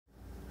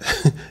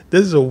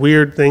this is a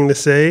weird thing to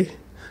say,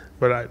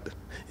 but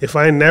if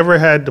I never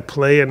had to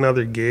play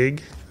another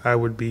gig, I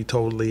would be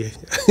totally,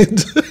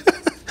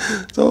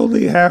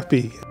 totally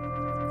happy.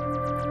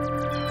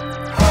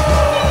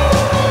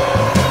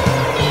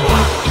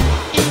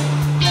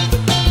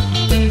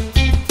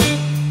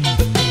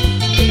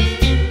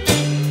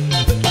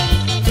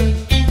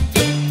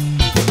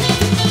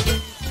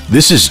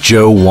 This is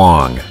Joe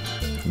Wong.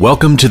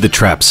 Welcome to the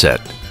Trap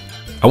Set.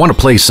 I want to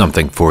play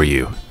something for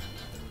you.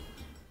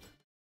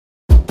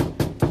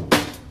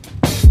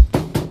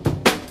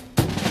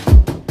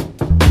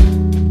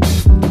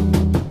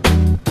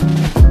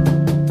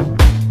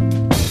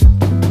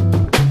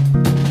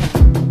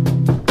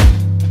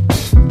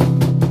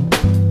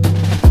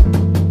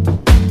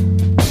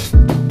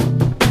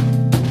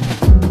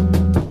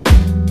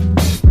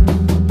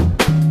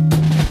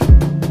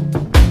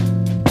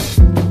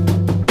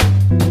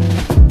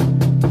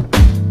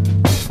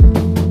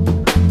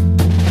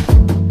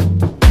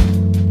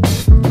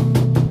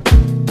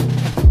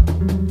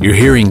 You're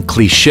hearing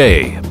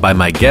Cliché by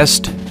my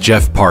guest,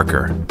 Jeff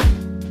Parker.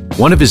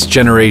 One of his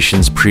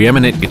generation's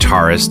preeminent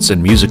guitarists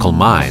and musical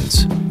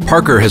minds,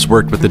 Parker has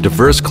worked with a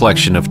diverse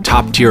collection of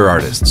top-tier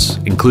artists,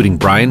 including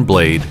Brian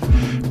Blade,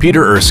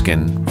 Peter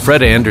Erskine,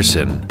 Fred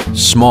Anderson,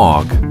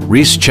 Smog,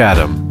 Rhys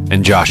Chatham,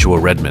 and Joshua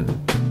Redman.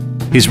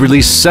 He's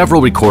released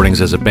several recordings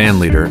as a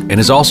bandleader and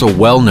is also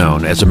well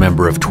known as a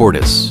member of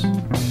Tortoise.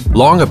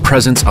 Long a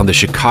presence on the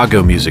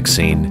Chicago music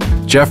scene,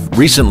 Jeff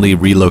recently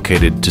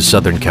relocated to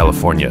Southern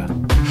California.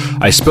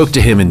 I spoke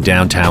to him in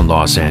downtown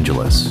Los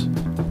Angeles.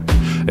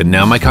 And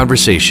now my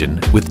conversation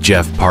with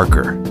Jeff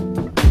Parker.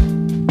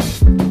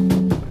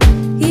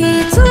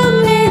 He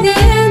told me the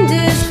end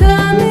is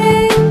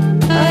coming.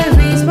 I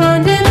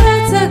responded,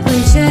 that's a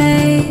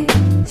cliche.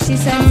 She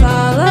said,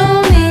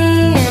 follow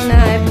me, and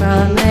I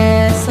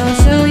promise I'll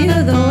show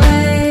you the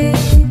way.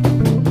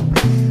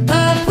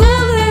 A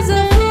fool is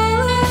a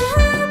fool and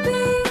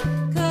happy,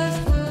 'cause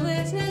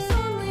foolishness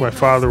only... My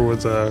father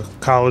was a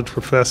college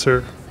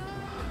professor,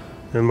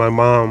 and my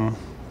mom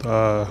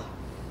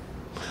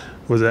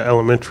was an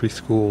elementary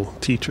school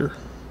teacher.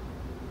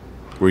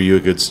 Were you a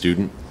good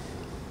student?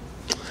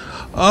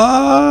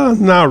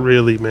 Not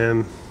really,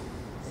 man.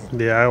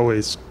 Yeah,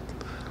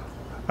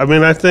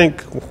 I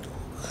think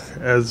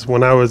as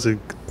when I was a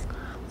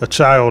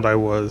child, I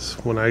was.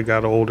 When I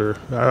got older,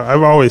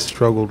 I've always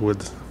struggled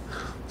with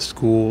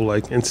school,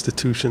 like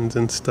institutions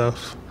and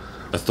stuff.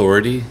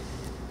 Authority?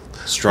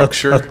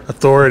 Structure?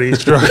 Authority,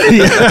 structure.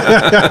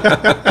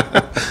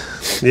 Yeah.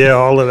 Yeah,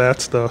 all of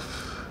that stuff.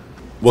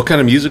 What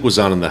kind of music was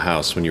on in the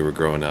house when you were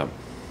growing up?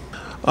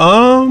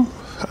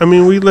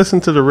 We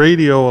listened to the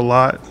radio a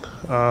lot.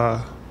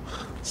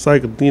 It's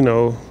like,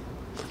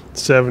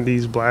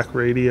 70s black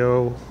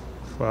radio,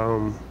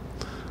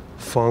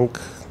 funk,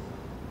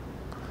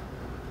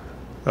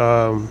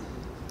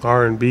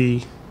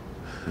 R&B.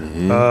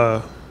 Mm-hmm.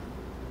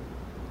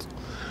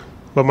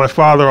 But my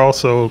father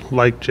also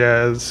liked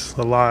jazz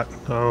a lot.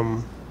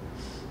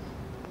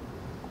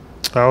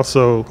 I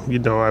also,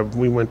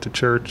 we went to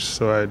church,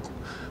 so I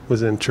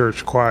was in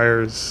church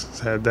choirs,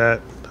 had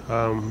that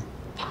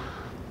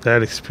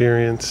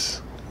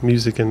experience,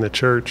 music in the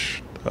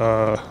church.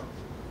 I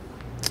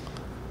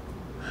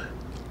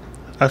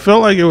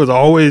felt like it was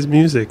always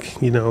music,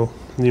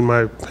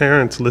 my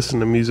parents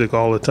listened to music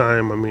all the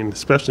time.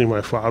 Especially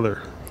my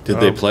father. Did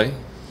they play?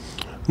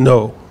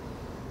 No.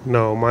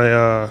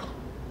 My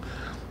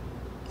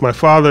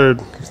father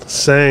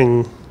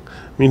sang.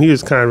 He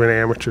was kind of an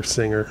amateur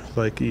singer.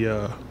 Like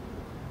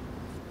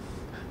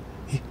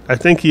I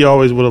think he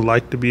always would have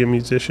liked to be a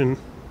musician.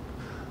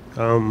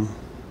 But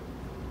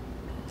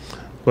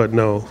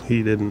no,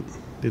 he didn't.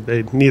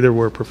 They neither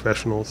were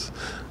professionals.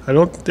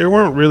 There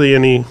weren't really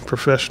any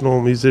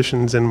professional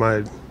musicians in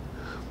my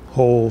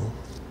whole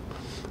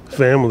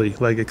family,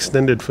 like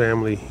extended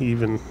family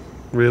even,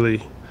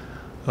 really.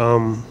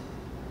 There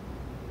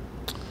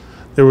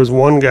was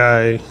one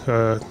guy,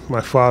 my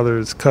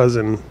father's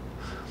cousin,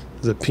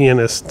 was a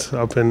pianist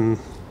up in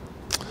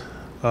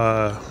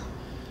the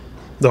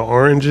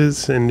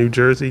Oranges in New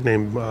Jersey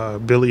named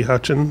Billy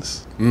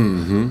Hutchins.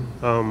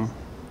 Mm-hmm.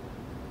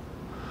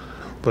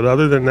 But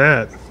other than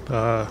that,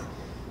 I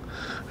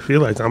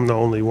feel like I'm the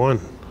only one.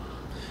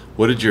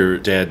 What did your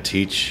dad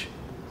teach?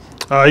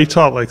 He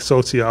taught like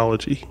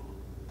sociology.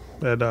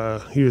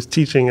 He was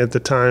teaching at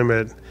the time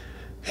at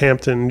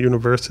Hampton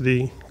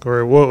University,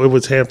 it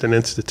was Hampton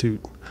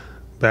Institute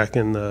back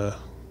in the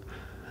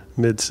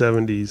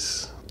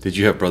mid-'70s. Did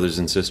you have brothers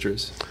and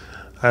sisters?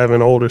 I have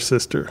an older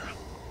sister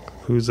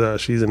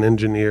she's an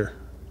engineer,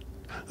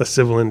 a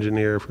civil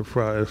engineer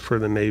for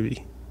the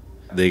Navy.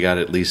 They got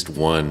at least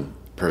one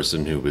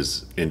person who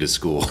was into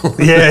school.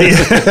 Yeah.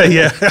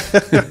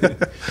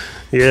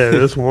 Yeah,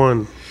 there's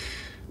one.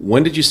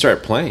 When did you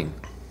start playing?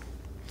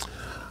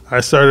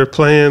 I started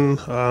playing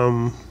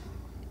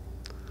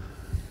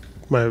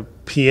my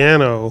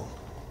piano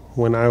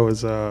when I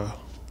was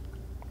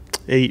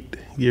 8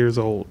 years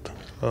old,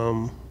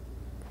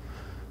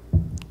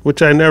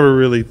 which I never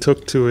really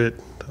took to it.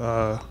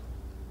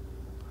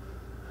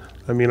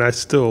 I mean,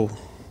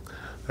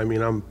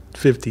 I'm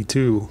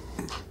 52.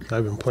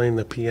 I've been playing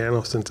the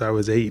piano since I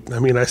was 8. I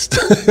mean, I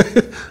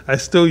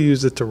still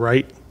use it to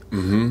write,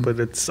 but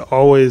it's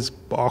always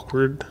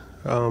awkward.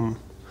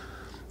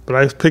 But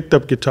I picked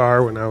up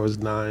guitar when I was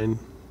 9.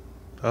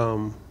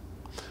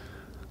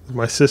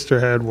 My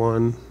sister had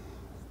one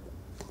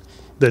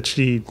that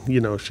she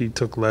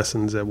took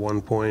lessons at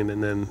one point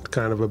and then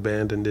kind of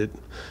abandoned it,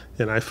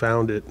 and I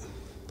found it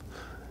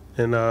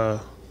and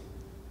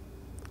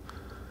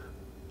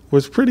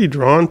was pretty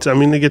drawn to. I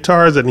mean, the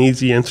guitar is an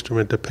easy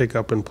instrument to pick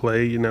up and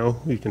play. You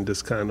can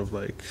just kind of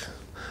like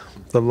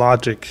the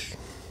logic.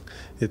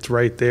 It's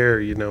right there.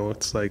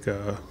 It's like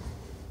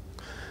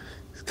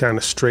it's kind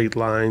of straight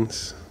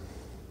lines.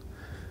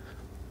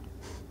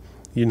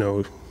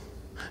 You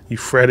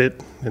fret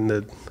it, and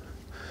the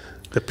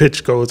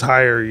pitch goes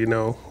higher,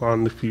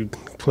 if you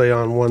play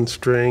on one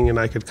string, and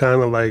I could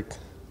kind of like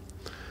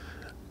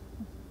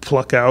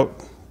pluck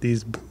out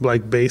these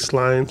like bass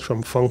lines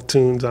from funk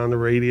tunes on the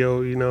radio,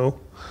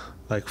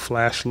 like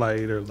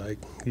Flashlight, or like,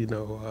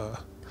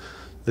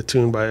 the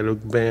tune by the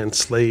band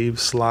Slave,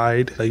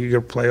 Slide. Like, you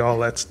could play all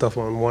that stuff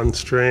on one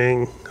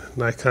string,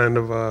 and I kind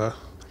of,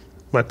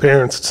 my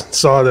parents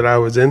saw that I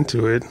was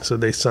into it, so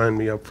they signed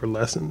me up for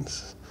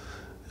lessons.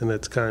 And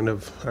it's kind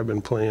of, I've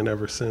been playing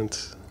ever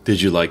since.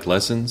 Did you like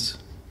lessons?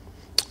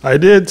 I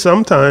did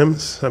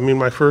sometimes. I mean,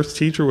 my first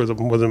teacher was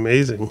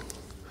amazing.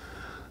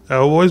 I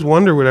always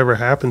wonder whatever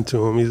happened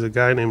to him. He's a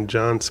guy named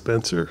John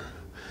Spencer.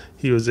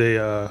 He was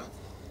a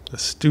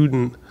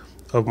student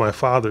of my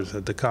father's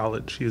at the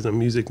college. He was a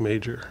music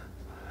major.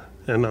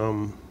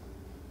 And,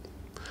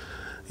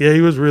 yeah, he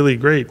was really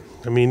great.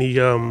 I mean, he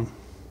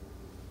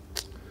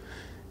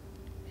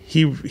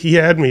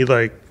had me,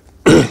 like,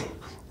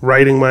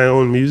 writing my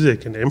own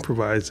music and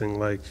improvising,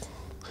 like,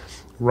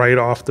 right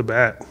off the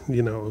bat.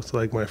 It's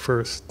like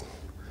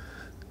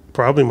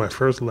probably my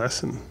first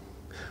lesson.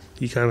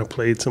 He kind of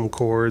played some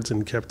chords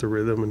and kept the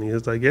rhythm, and he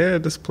was like, yeah,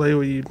 just play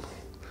what you...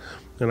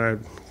 And I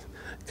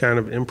kind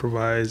of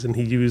improvised, and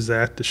he used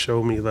that to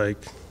show me, like,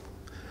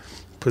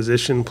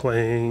 position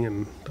playing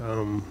and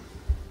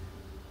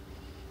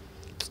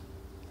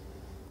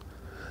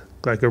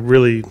like a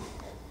really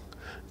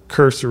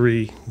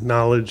cursory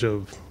knowledge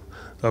of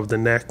the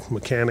neck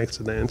mechanics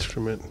of the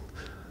instrument.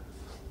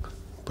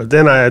 But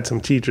then I had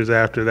some teachers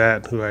after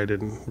that who I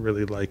didn't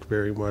really like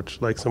very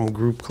much, like some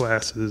group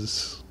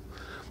classes,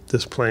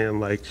 just playing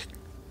like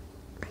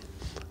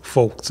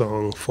folk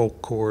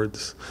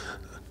chords.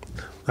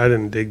 I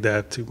didn't dig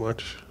that too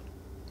much.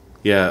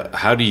 Yeah,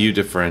 how do you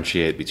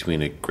differentiate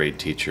between a great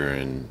teacher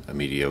and a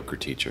mediocre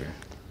teacher?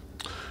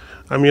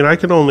 I mean, I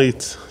can only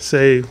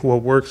say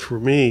what works for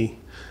me.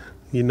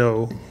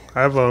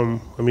 I've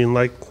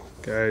like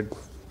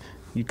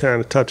you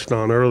kind of touched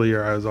on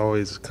earlier, I was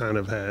always kind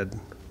of had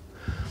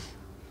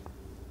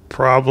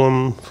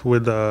problem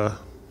with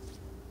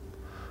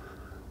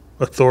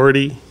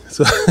authority.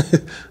 So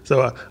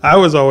I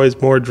was always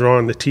more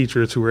drawn to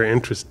teachers who were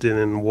interested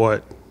in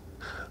what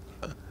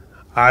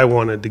I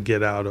wanted to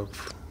get out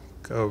of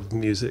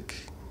music.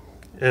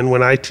 And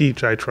when I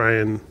teach, that's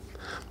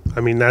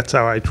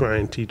how I try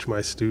and teach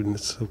my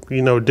students.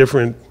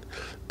 Different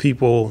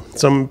people,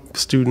 some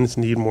students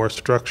need more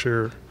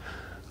structure.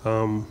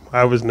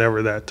 I was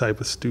never that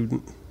type of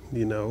student,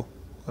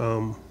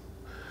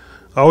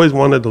 I always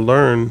wanted to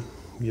learn,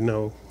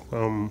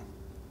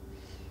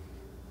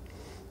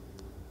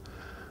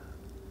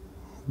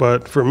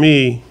 but for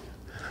me,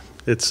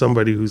 it's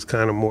somebody who's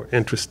kind of more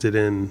interested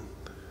in,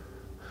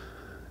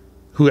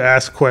 who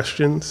asks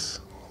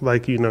questions,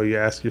 like, you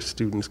ask your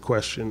students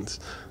questions,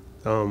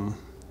 and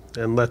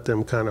let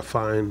them kind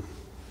of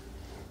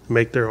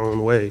make their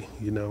own way,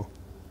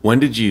 When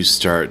did you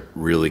start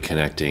really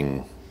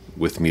connecting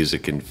with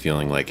music and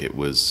feeling like it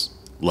was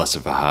less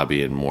of a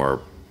hobby and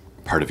more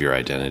part of your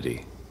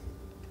identity?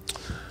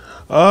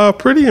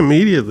 Pretty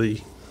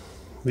immediately.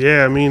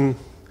 Yeah, I mean,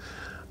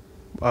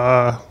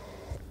 I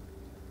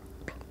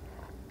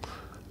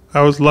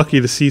was lucky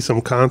to see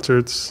some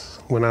concerts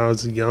when I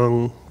was a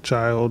young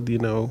child, I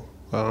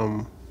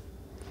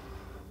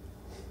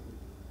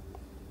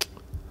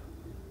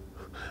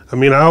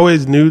mean, I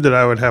always knew that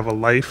I would have a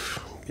life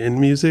in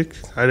music.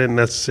 I didn't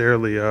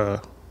necessarily...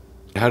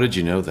 How did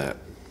you know that?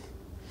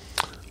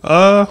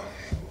 I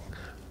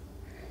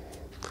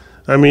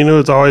mean, it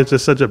was always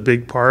just such a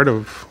big part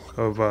of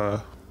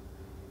my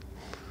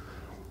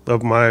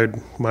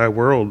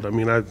world. I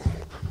mean,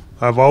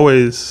 I've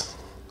always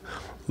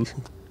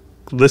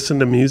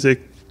listened to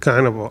music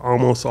kind of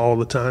almost all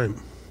the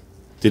time.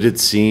 Did it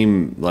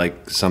seem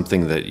like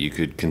something that you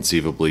could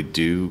conceivably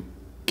do,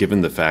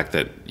 given the fact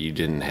that you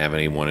didn't have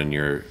anyone in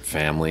your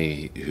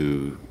family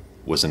who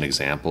was an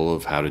example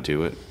of how to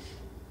do it?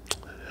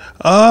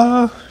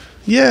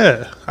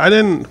 Yeah, I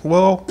didn't.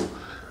 Well,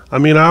 I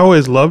mean, I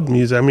always loved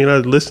music. I mean, I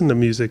listened to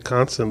music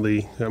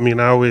constantly. I mean,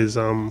 I always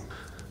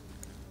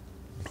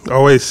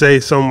say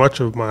so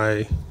much of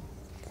the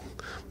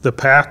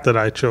path that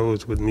I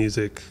chose with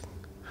music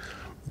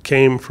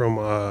came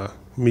from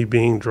me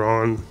being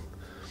drawn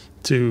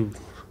to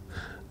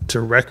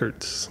to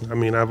records. I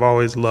mean, I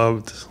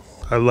love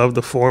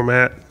the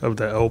format of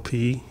the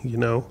LP, you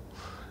know,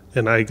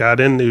 and I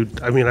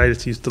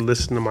just used to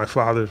listen to my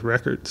father's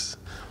records.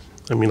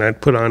 I mean,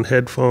 I'd put on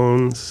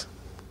headphones,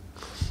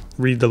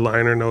 read the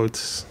liner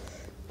notes,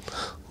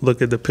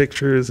 look at the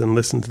pictures, and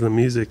listen to the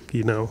music,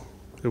 you know.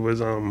 It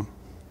was, I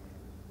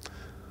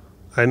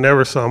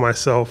never saw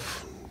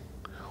myself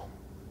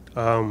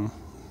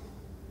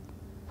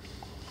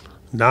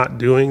not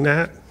doing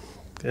that,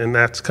 and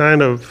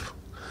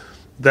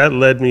that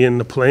led me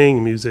into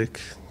playing music,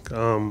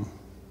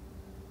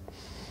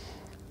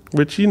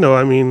 which, you know,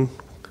 I mean,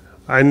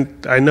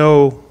 I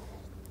know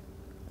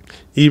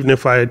even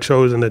if I had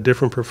chosen a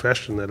different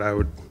profession that I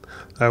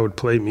would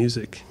play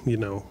music, you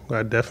know.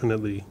 I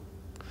definitely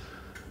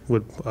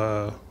would,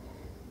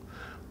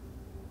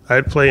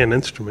 I'd play an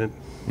instrument,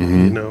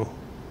 you know.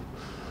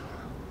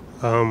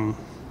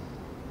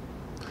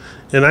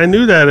 And I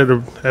knew that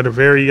at a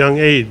very young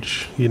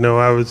age. You know,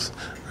 I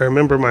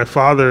remember my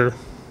father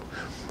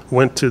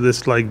went to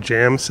this like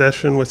jam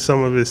session with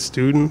some of his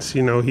students.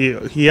 You know,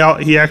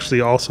 he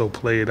actually also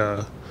played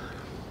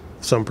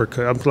some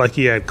percussion, like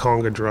he had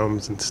conga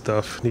drums and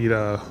stuff.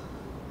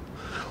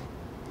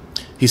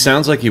 He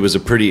sounds like he was a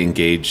pretty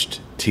engaged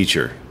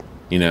teacher,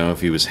 you know, if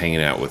he was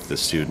hanging out with the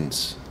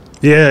students.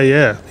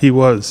 Yeah, he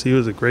was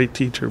a great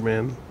teacher,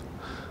 man.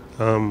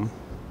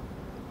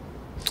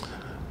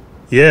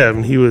 Yeah, I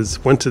mean, he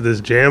went to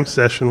this jam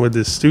session with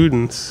his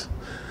students.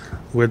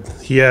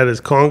 He had his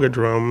conga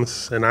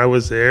drums, and I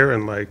was there,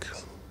 and I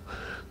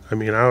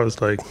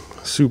was like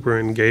super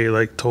engaged,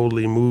 like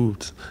totally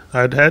moved.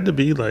 I'd had to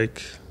be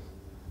like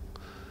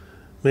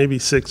maybe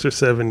 6 or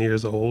 7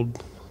 years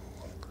old,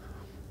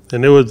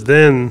 and it was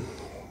then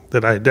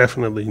that I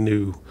definitely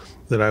knew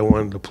that I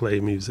wanted to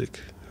play music.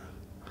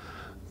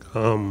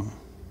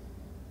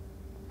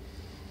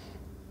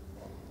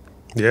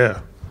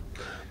 Yeah.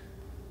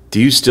 Do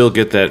you still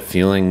get that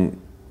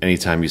feeling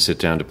anytime you sit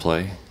down to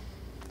play?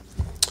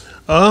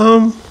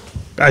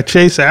 I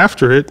chase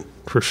after it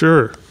for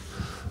sure.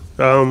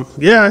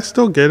 Yeah, I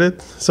still get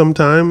it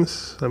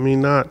sometimes. I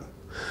mean, not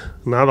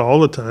all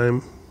the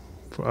time.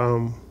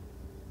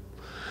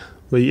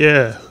 But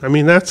yeah, I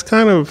mean, that's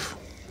kind of,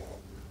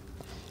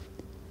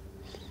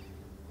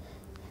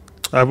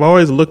 I've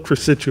always looked for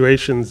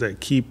situations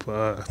that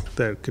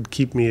could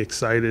keep me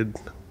excited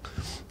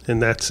in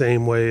that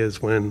same way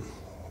as when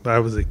I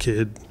was a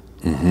kid.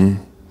 Mm-hmm.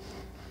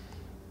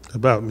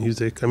 About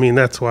music. I mean,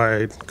 that's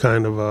why I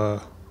kind of I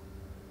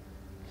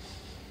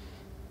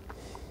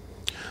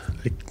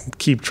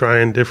keep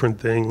trying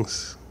different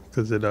things,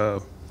 because it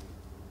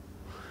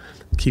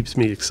keeps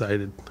me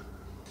excited.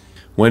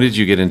 When did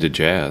you get into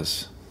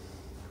jazz?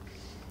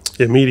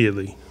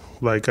 Immediately.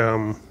 Like,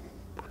 I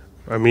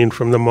mean,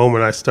 from the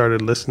moment I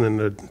started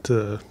listening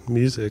to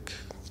music,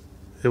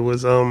 it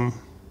was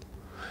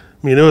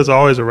I mean, it was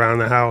always around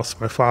the house.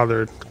 My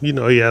father, you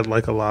know, he had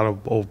like a lot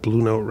of old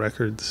Blue Note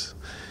records.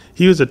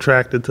 He was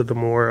attracted to the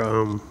more,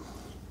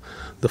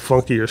 the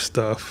funkier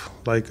stuff.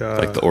 Like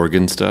the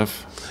organ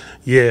stuff?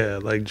 Yeah,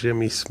 like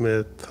Jimmy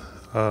Smith,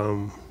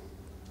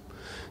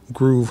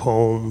 Groove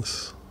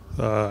Holmes.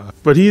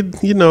 But he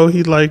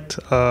liked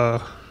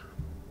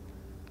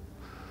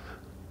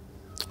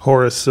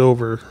Horace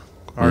Silver,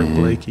 Art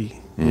Blakey,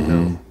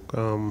 you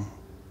know.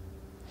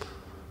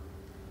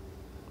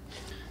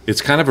 It's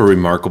kind of a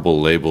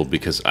remarkable label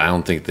because I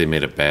don't think they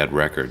made a bad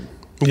record.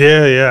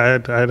 Yeah,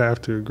 I'd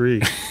have to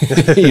agree.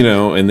 You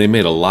know, and they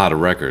made a lot of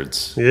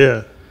records.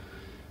 Yeah.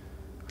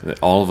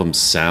 All of them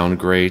sound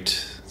great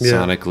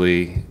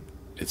sonically.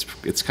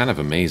 It's kind of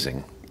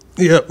amazing.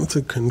 Yeah, it's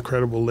an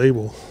incredible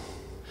label.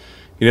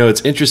 You know,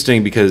 it's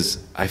interesting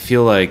because I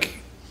feel like,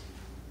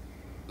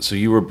 so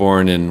you were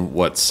born in,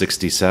 what,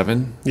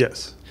 67?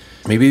 Yes.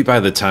 Maybe by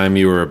the time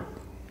you were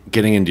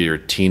getting into your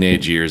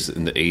teenage years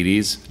in the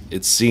 80s,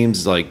 it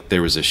seems like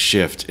there was a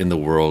shift in the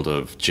world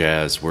of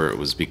jazz where it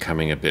was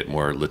becoming a bit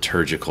more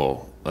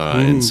liturgical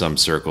in some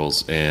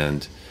circles,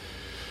 and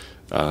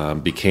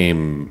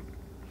became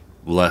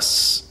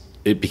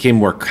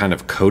more kind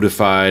of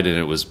codified, and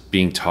it was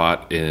being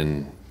taught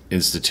in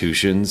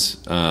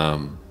institutions.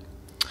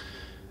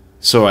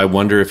 So I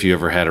wonder if you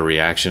ever had a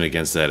reaction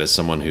against that as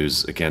someone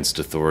who's against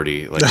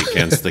authority, like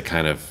against the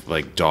kind of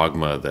like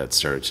dogma that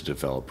started to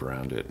develop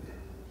around it.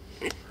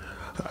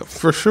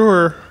 For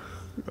sure.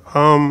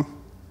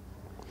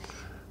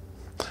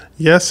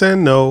 Yes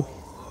and no.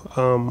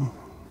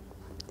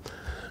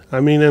 I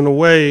mean, in a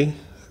way,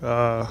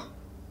 I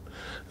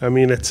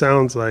mean, it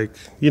sounds like,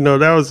 you know,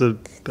 that was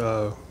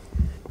a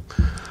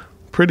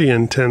pretty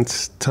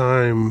intense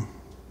time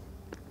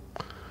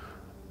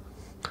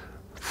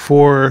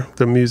for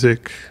the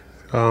music.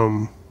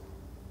 Yeah,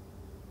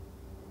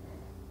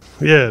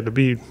 to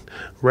be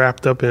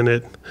wrapped up in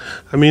it.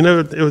 I mean,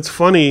 it was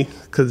funny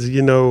because,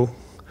 you know,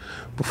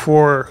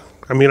 before,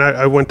 I mean,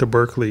 I went to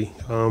Berklee.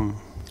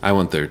 I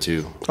went there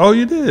too. Oh,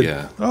 you did?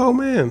 Yeah. Oh,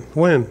 man.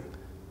 When?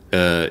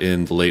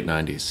 In the late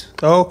 90s.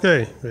 Oh,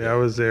 okay. Yeah, I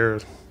was there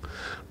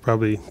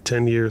probably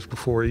 10 years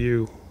before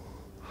you.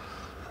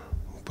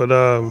 But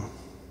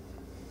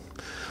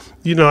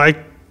I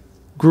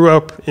grew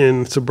up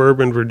in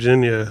suburban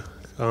Virginia,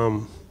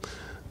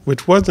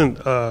 which wasn't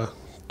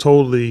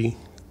totally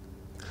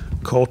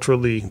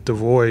culturally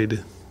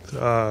devoid.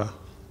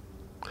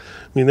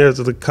 There's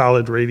the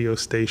college radio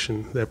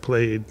station that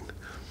played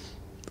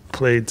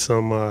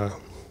some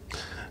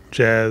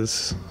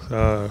jazz.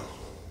 The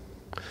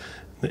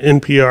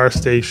NPR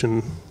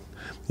station,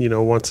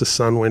 once the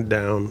sun went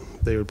down,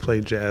 they would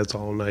play jazz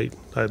all night.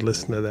 I'd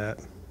listen to that.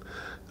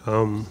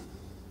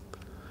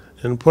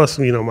 And plus,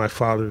 my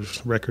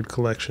father's record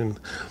collection.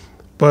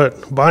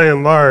 But by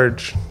and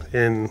large,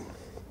 in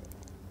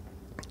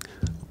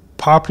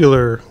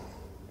popular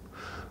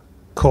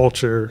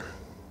culture,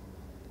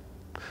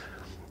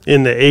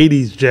 in the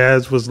 80s,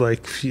 jazz was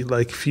like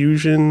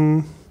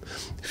fusion.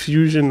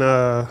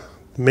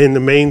 In the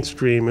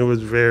mainstream, it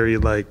was very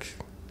like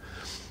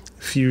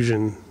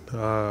fusion.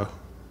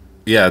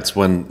 Yeah, it's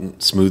when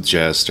smooth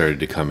jazz started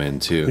to come in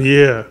too.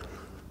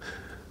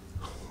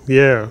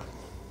 Yeah,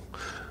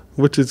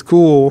 which is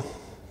cool.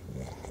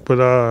 But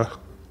I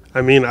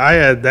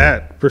had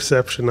that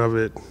perception of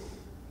it.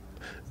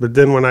 But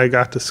then when I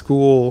got to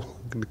school,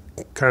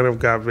 kind of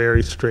got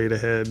very straight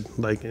ahead,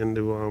 like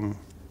into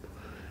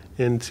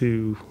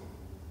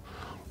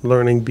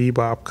learning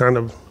bebop, kind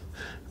of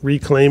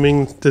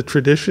reclaiming the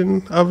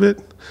tradition of it,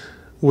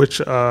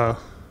 which I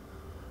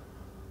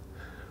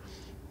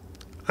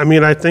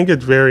think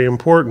it's very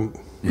important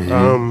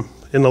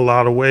in a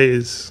lot of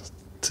ways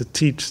to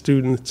teach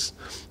students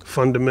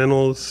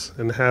fundamentals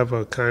and have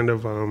a kind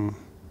of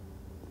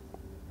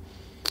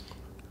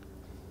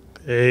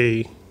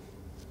a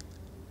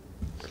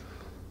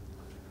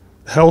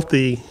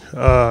healthy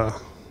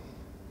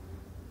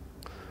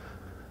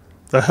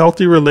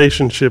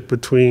relationship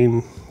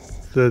between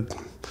the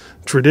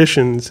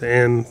traditions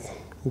and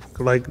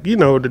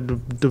to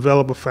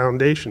develop a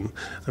foundation.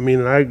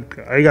 I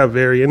got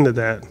very into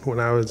that when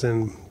I was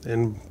in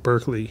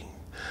Berklee.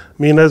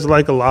 There's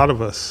like a lot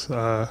of us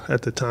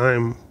at the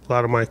time, a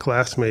lot of my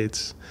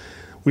classmates,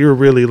 we were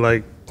really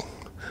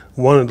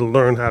wanted to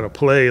learn how to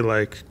play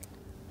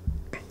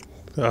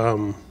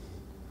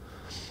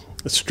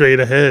straight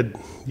ahead,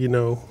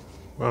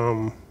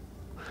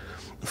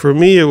 For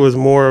me, it was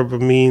more of a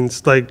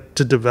means to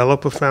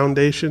develop a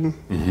foundation.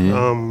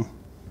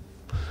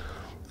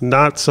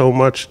 Not so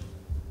much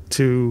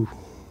to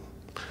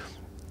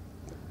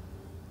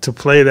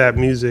play that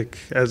music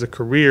as a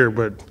career,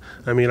 but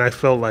I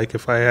felt like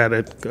if I had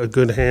a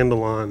good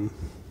handle on,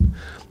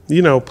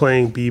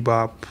 playing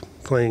bebop,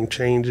 playing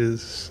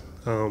changes,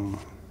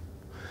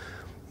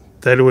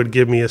 that it would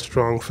give me a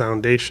strong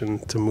foundation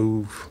to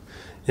move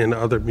in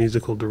other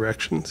musical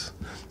directions.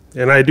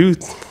 And I do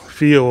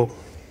feel,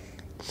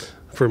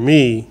 for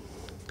me,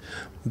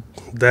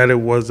 that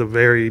it was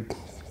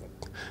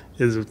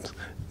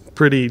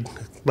pretty,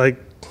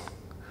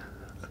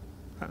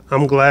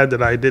 I'm glad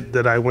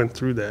that I went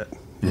through that,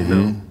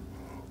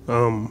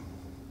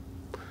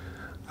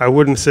 I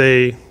wouldn't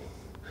say,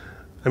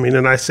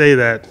 and I say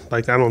that,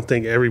 I don't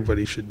think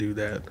everybody should do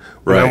that,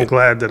 but right. I'm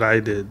glad that I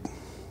did,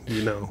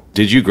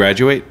 Did you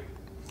graduate?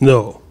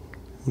 No,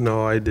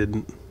 I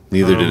didn't.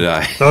 Neither did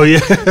I. Oh,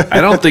 yeah.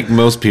 I don't think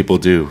most people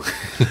do.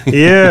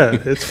 Yeah,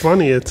 it's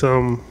funny. It's,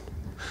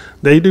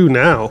 they do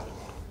now.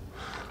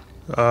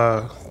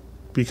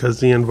 Because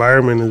the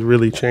environment has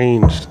really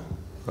changed.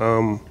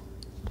 I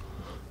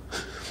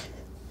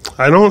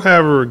don't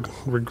have a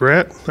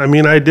regret. I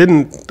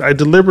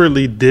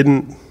deliberately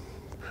didn't,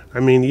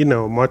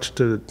 much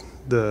to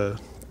the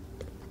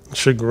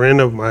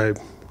chagrin of my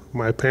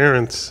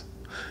parents,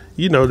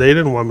 they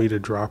didn't want me to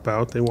drop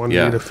out. They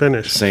wanted me to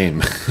finish.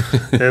 Same.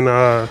 And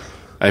I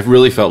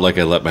really felt like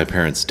I let my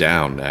parents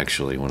down,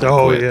 actually, when I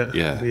quit.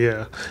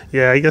 Yeah,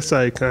 I guess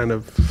I kind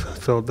of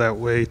felt that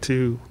way,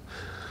 too.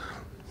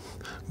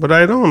 But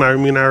I don't.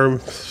 I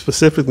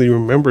specifically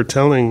remember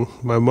telling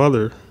my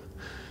mother,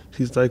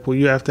 she's like, well,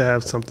 you have to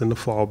have something to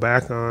fall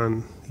back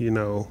on,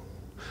 And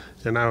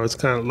I was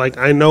kind of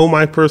I know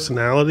my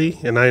personality,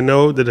 and I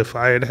know that if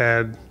I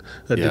had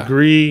a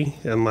degree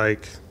and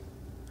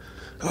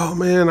oh,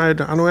 man, I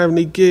don't have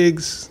any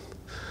gigs,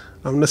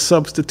 I'm going to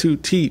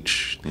substitute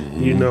teach,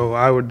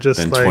 I would just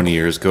and 20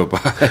 years go by.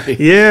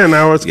 Yeah, and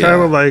I was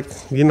kind of I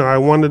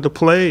wanted to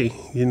play,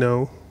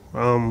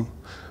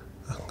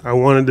 I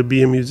wanted to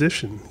be a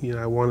musician.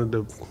 I wanted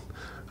to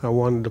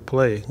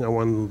play. I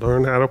wanted to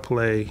learn how to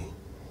play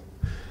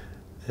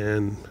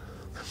and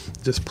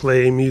just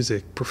play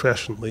music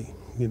professionally.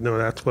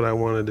 That's what I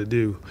wanted to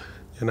do.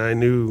 And I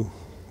knew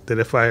that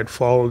if I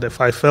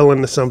fell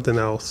into something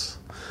else,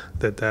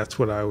 that's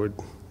where I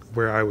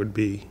would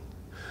be.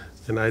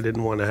 And I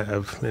didn't want to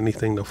have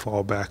anything to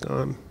fall back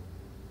on.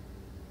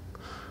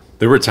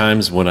 There were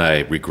times when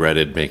I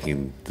regretted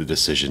making the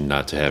decision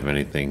not to have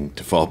anything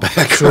to fall back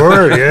on.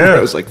 Sure, yeah.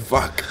 I was like,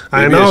 fuck.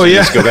 I know,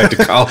 yeah. Just go back to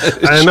college.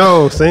 I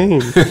know, same.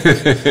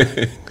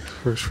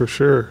 for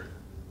sure.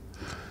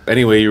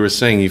 Anyway, you were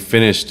saying you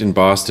finished in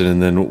Boston,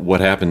 and then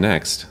what happened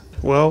next?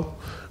 Well,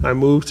 I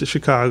moved to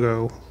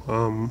Chicago.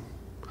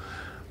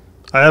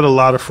 I had a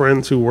lot of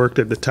friends who worked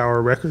at the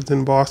Tower Records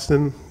in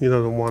Boston. You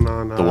know, the one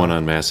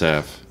on Mass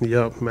Ave.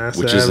 Yep, Mass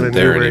Which Ave isn't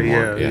there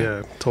anymore.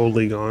 Yeah,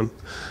 totally gone.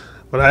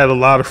 But I had a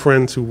lot of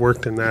friends who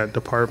worked in that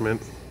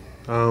department,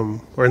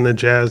 or in the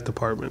jazz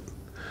department.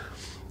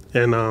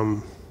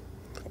 And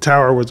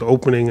Tower was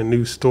opening a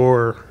new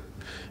store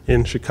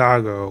in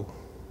Chicago.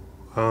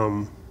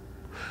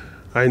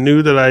 I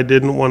knew that I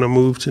didn't want to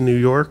move to New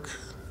York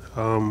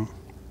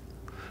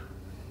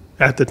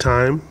at the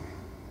time.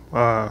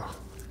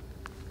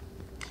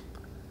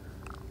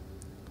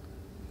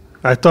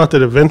 I thought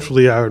that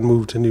eventually I would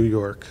move to New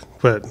York,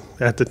 but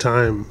at the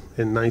time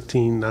in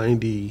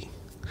 1990,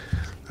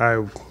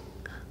 I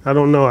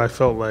don't know, I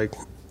felt like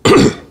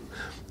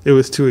it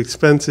was too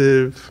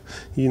expensive.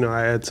 You know,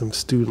 I had some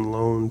student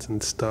loans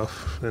and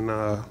stuff, and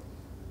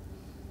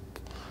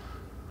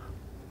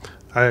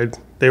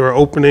they were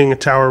opening a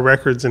Tower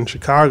Records in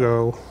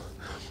Chicago.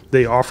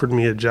 They offered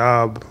me a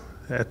job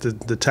at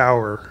the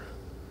Tower.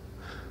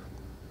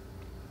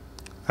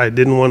 I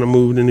didn't want to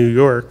move to New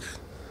York,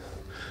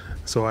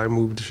 so I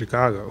moved to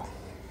Chicago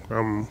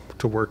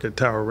to work at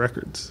Tower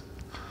Records.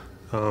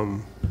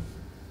 And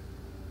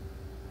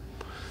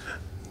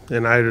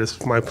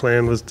my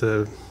plan was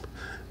to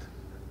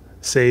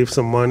save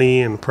some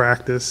money and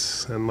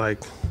practice and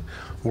like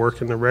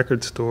work in the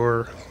record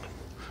store,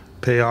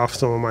 pay off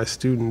some of my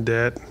student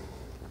debt.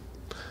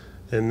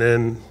 And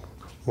then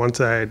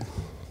once I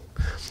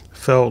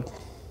felt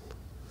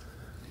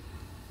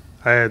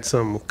I had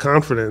some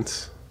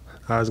confidence,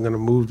 I was going to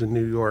move to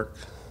New York.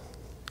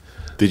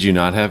 Did you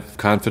not have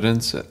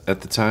confidence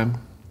at the time?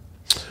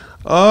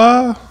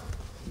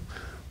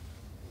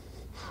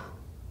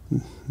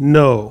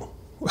 No.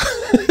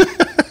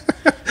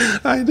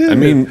 I did. I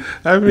mean,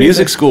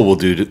 music school will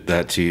do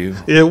that to you.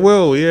 It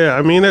will, yeah.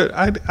 I mean,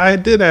 I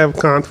did have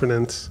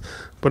confidence,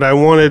 but I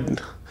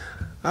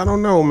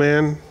don't know,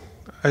 man.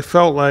 I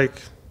felt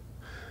like,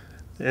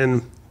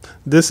 and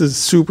this is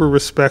super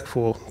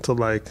respectful to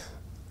like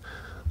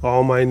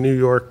all my New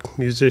York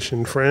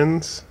musician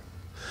friends,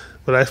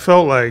 but I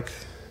felt like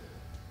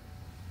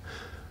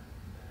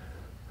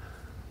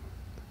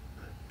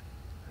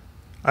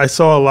I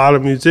saw a lot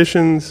of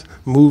musicians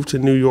move to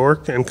New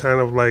York and kind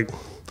of like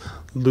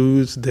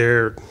lose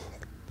their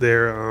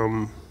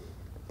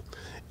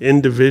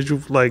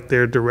individual, like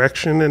their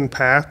direction and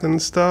path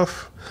and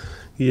stuff.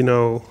 You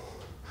know,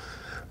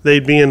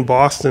 they'd be in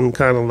Boston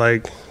kind of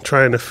like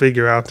trying to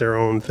figure out their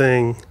own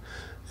thing,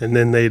 and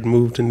then they'd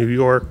move to New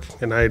York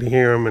and I'd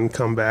hear them and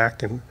come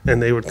back and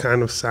they would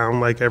kind of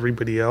sound like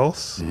everybody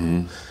else.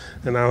 Mm-hmm.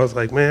 And I was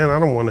like, man, I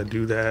don't want to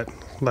do that.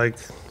 Like,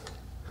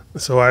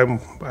 so I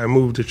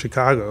moved to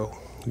Chicago,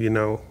 you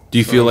know. Do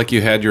you feel like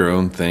you had your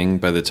own thing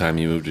by the time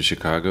you moved to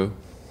Chicago?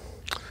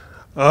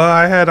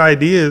 I had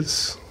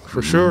ideas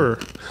for sure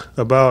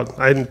about,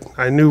 I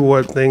knew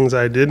what things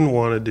I didn't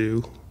want to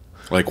do.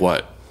 Like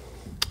what?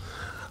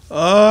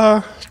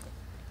 I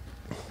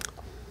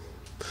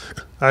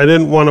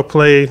didn't want to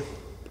play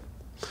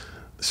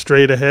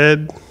straight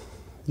ahead,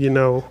 you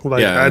know,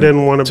 like I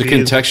didn't want to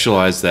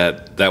contextualize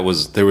that.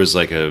 There was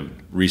like a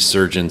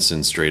resurgence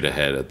in straight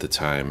ahead at the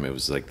time. It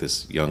was like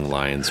this Young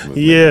Lions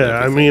movement.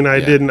 Yeah, I mean,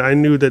 I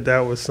knew that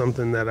was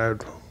something that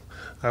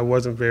I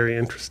wasn't very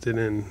interested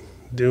in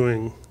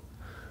doing.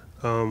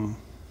 You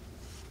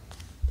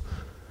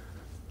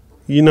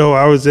know,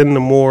 I was into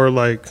more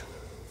like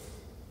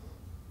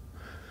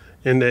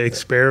into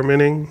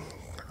experimenting.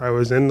 I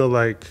was into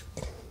like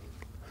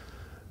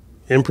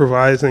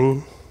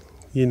improvising,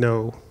 you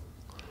know.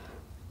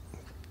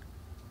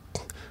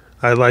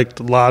 I liked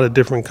a lot of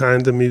different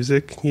kinds of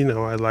music. You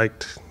know, I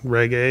liked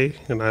reggae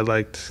and I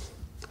liked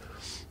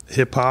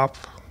hip hop,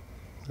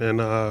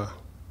 and I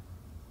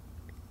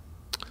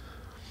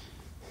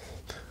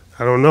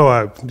don't know.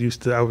 I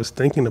was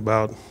thinking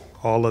about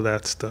all of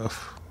that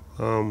stuff.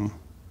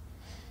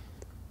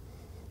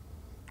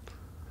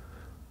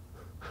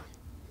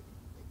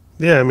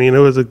 Yeah, I mean, it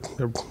was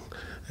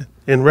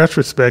in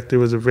retrospect, it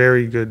was a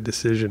very good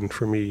decision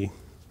for me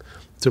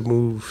to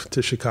move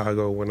to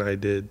Chicago when I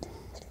did.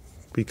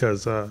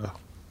 Because the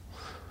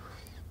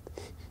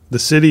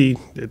city,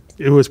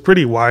 it was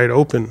pretty wide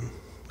open.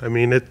 I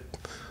mean,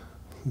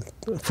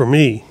 for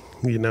me,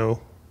 you know,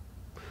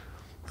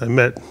 I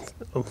met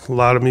a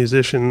lot of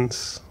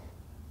musicians.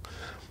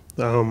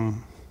 The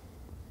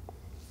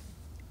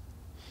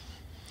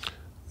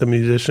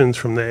musicians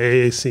from the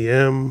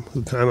AACM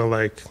who kind of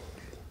like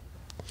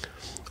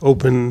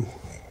opened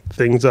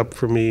things up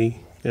for me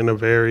in a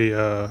very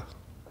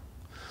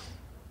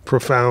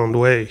profound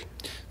way.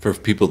 For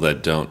people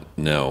that don't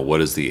know, what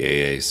is the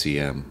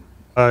AACM?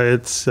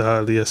 It's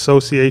the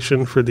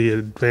Association for the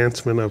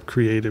Advancement of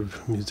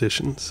Creative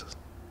Musicians.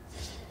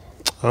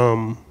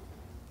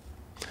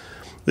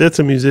 It's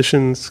a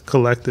musicians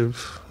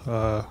collective,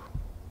 Art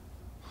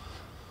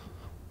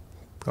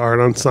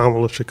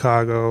Ensemble of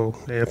Chicago,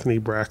 Anthony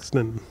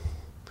Braxton,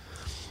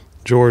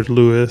 George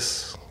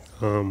Lewis,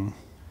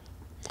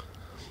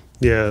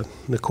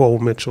 Nicole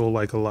Mitchell,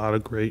 like a lot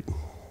of great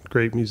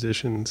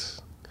musicians,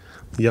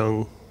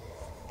 young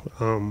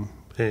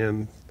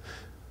and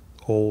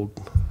old.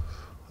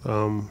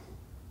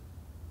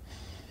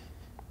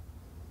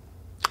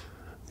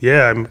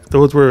 Yeah,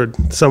 those were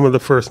some of the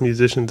first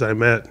musicians I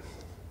met.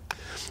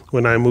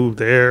 When I moved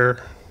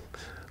there,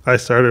 I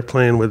started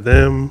playing with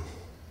them.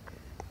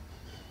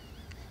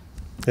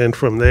 And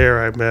from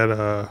there, I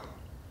met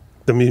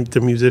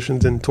the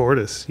musicians in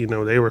Tortoise. You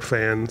know, they were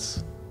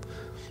fans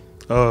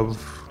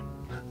of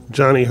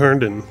Johnny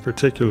Herndon,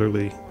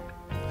 particularly.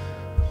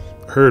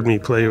 Heard me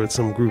play with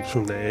some groups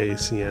from the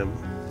AACM.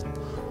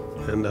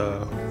 And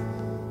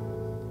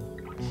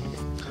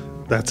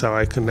that's how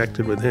I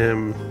connected with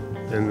him,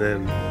 and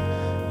then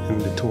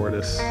into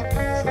Tortoise. So.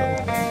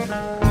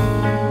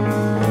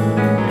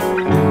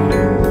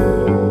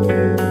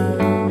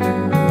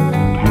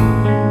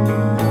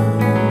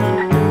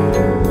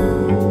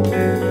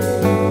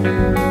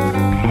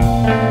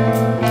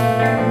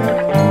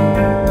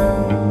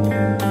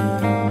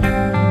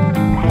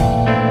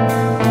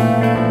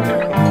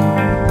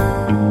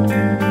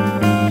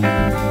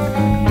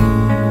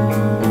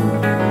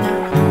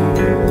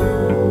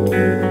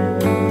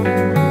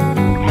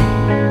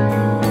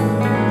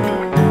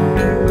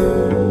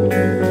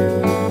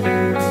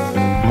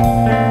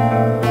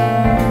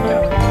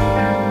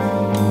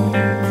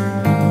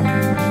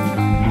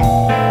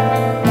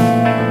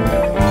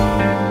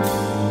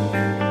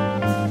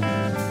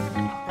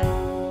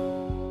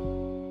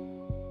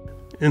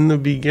 In the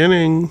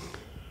beginning,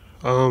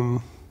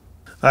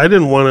 I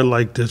didn't want to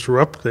like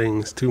disrupt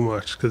things too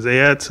much because they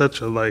had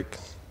such a like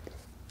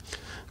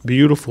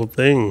beautiful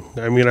thing.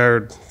 I mean,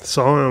 I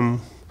saw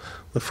him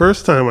the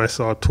first time I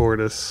saw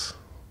Tortoise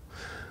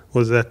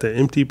was at the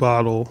Empty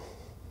Bottle,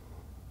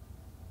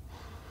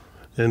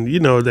 and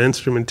you know the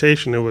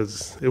instrumentation. It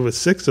was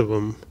 6 of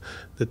them.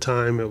 At the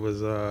time it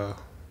was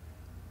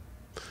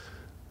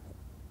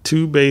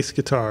 2 bass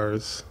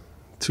guitars,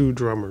 2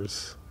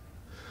 drummers.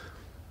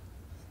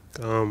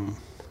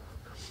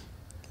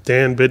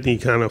 Dan Bidney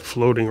kind of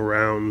floating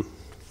around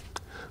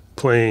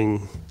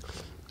playing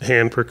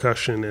hand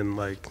percussion and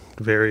like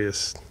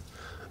various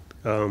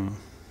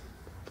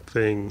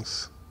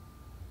things.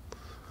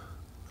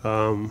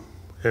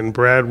 And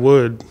Brad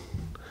Wood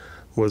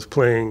was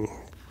playing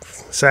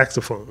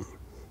saxophone.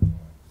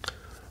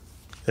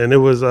 And it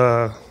was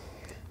I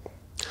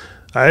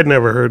had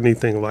never heard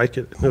anything like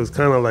it. It was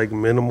kind of like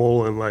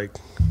minimal and like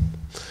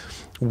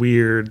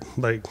weird,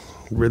 like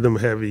rhythm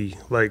heavy,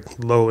 like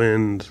low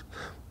end.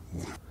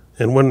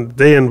 And when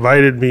they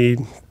invited me,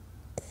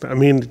 I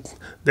mean,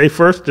 they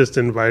first just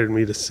invited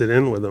me to sit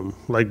in with them.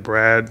 Like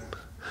Brad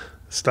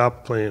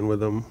stopped playing with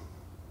them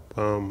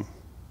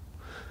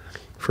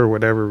for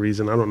whatever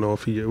reason. I don't know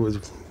if it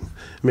was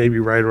maybe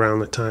right around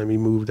the time he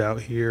moved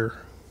out here.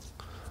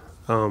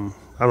 I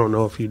don't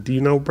know if do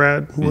you know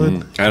Brad Wood?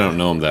 Mm-hmm. I don't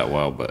know him that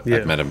well, but yeah.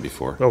 I've met him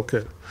before.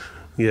 Okay.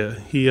 Yeah,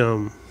 he,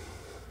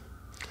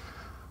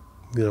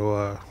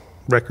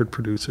 record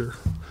producer,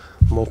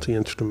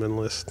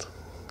 multi-instrumentalist.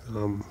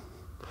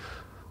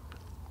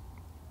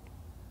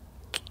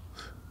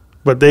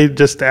 But they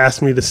just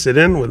asked me to sit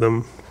in with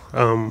them.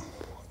 And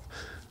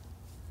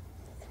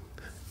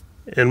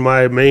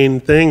my main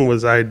thing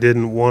was I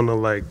didn't want to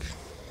like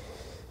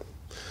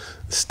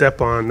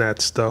step on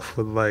that stuff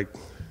with like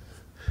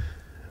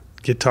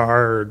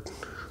guitar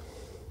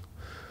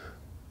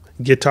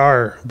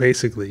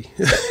basically.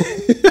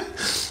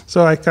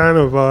 So I kind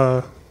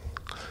of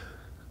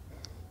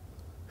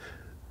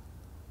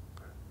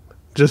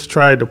just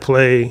tried to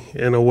play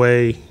in a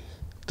way,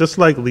 just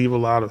like leave a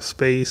lot of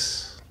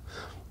space,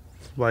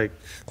 like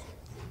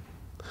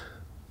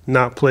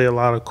not play a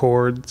lot of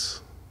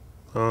chords,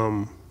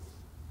 and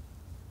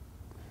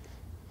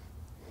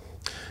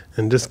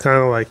just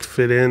kind of like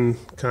fit in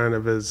kind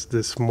of as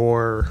this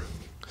more,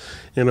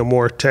 in a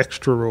more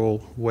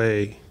textural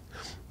way,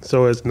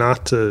 so as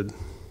not to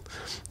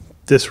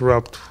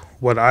disrupt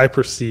what I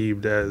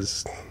perceived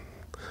as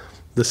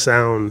the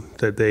sound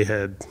that they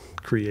had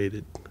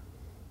created.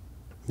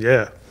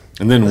 Yeah.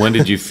 And then when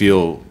did you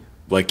feel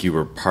like you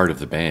were part of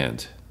the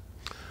band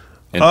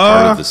and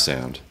part of the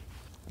sound?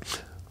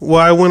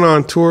 Well, I went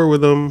on tour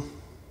with them.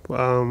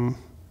 I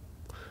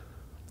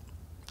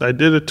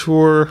did a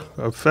tour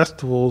of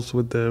festivals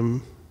with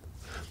them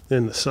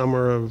in the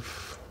summer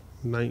of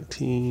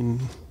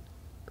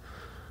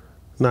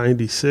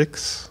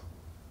 1996.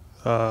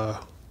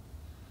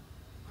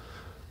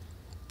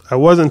 I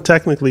wasn't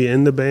technically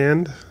in the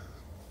band,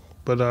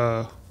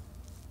 but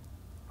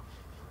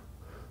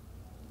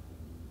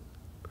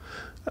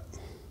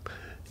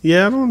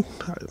yeah,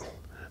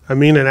 I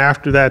mean, and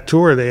after that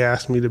tour, they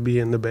asked me to be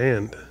in the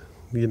band,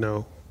 you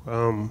know.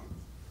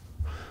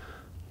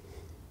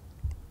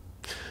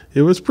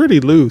 It was pretty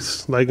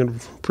loose, like a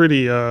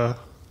pretty, for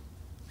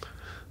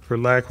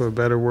lack of a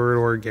better word,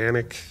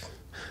 organic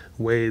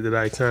way that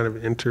I kind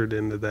of entered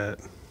into that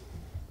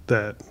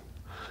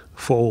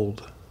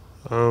fold.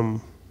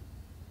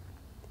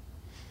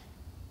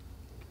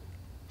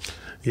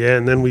 Yeah,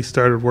 and then we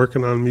started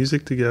working on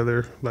music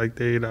together.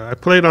 Like I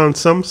played on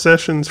some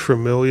sessions for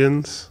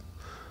Millions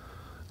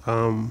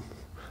that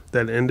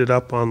ended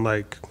up on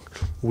like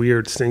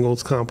weird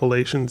singles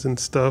compilations and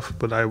stuff,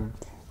 but I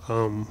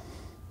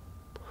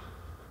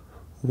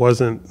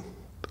wasn't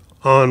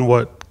on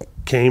what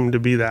came to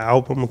be the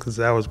album because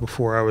that was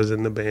before I was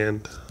in the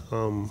band.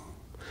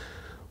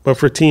 But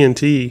for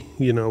TNT,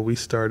 you know, we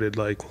started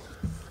like,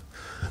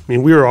 I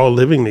mean, we were all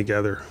living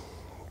together.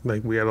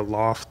 Like we had a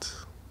loft,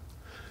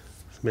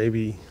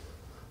 maybe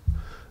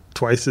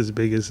twice as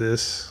big as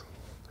this.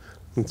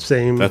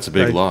 Same. That's a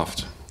big like,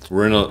 loft.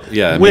 We're in a,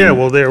 yeah.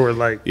 Well, there were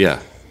like yeah,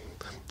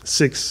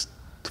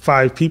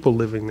 5 people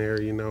living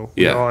there, you know.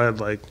 We Yeah. all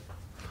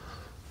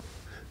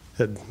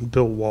had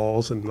built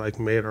walls and like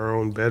made our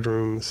own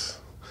bedrooms.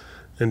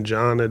 And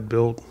John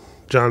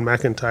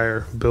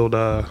McIntyre built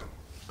a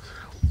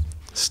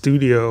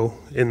studio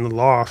in the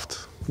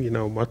loft, you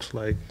know, much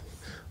like,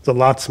 it's a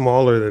lot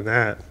smaller than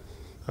that,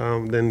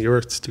 than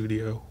your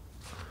studio.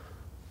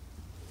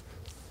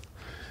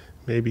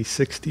 Maybe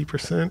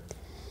 60%.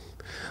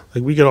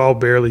 Like we could all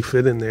barely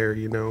fit in there,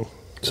 you know.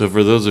 So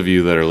for those of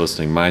you that are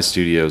listening, my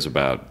studio is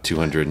about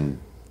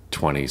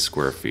 220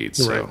 square feet.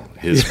 So Right.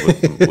 his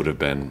would have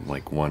been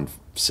like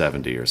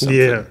 170 or something.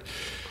 Yeah.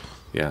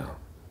 Yeah.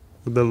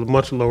 With a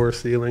much lower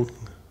ceiling.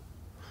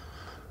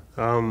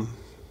 What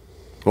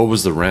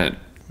was the rent?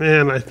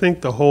 Man, I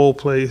think the whole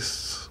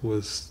place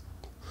was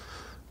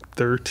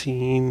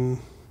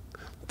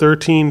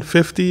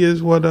 $13.50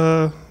 is what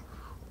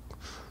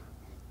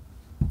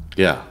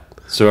Yeah.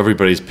 So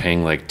everybody's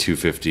paying like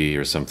 $250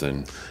 or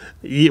something.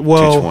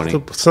 well,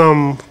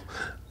 220.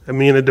 I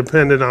mean, it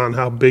depended on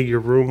how big your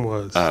room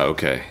was.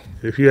 Okay.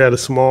 If you had a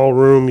small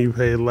room, you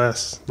paid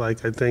less.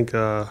 Like I think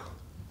John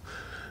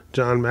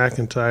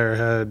McIntyre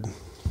had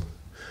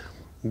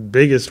the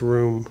biggest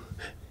room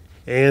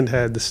and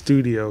had the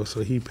studio,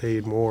 so he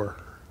paid more.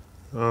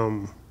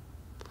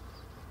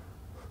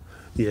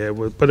 Yeah,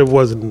 but it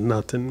wasn't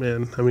nothing,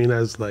 man. I mean, I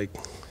was like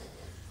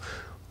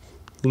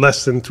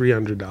less than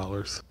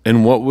 $300.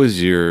 And what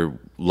was your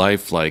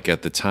life like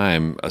at the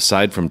time?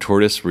 Aside from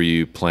Tortoise, were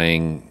you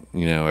playing,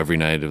 you know, every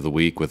night of the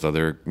week with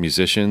other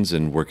musicians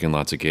and working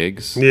lots of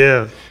gigs?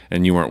 Yeah.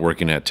 And you weren't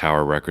working at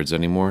Tower Records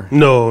anymore?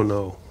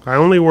 No. I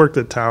only worked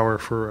at Tower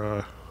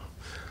for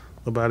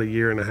about a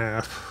year and a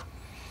half.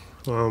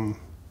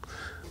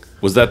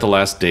 Was that the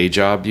last day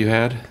job you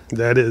had?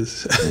 That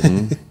is.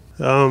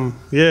 Mm-hmm.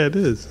 Yeah, it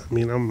is. I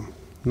mean, I'm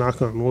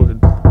knock on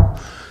wood.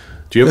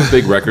 Do you have a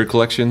big record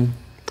collection?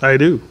 I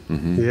do.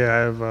 Mm-hmm. Yeah, I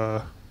have,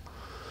 I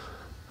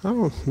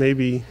don't know,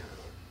 maybe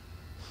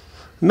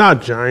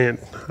not giant.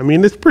 I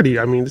mean, it's big.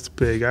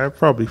 I have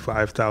probably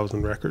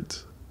 5,000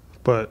 records.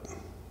 But,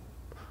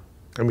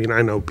 I mean,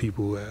 I know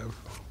people who have.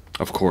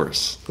 Of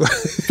course.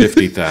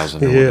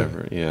 50,000 or Yeah.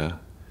 whatever. Yeah.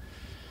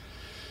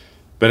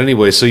 But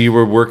anyway, so you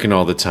were working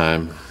all the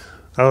time.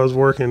 I was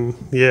working,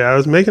 I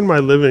was making my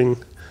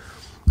living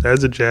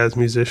as a jazz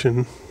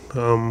musician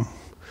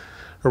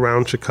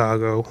around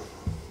Chicago.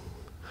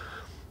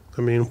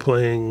 I mean,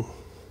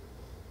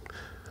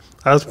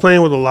 I was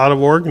playing with a lot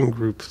of organ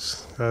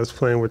groups. I was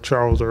playing with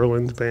Charles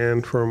Erlin's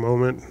band for a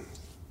moment.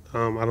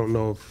 I don't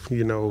know if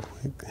you know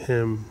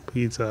him.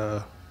 He's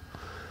a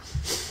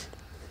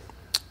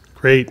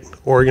great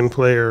organ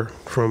player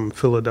from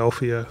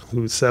Philadelphia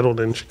who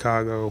settled in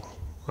Chicago.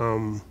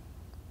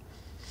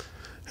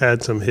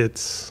 Had some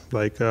hits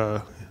like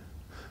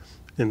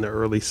in the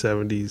early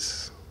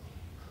 70s.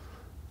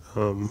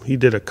 He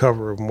did a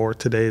cover of More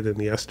Today Than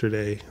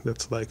Yesterday.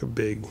 That's like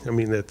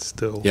that's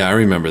still. Yeah, I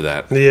remember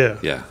that. Yeah.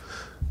 Yeah.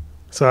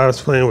 So I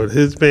was playing with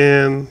his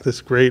band,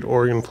 this great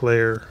organ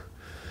player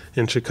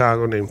in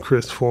Chicago named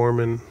Chris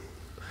Foreman,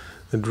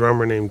 a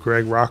drummer named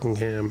Greg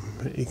Rockingham.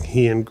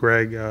 He and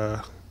Greg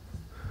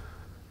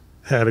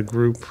had a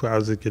group. I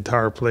was a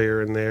guitar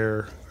player in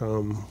there.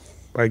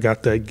 I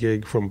got that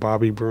gig from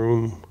Bobby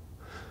Broom.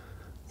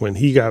 When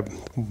he got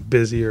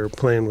busier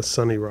playing with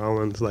Sonny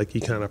Rollins, like he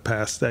kind of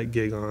passed that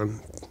gig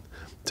on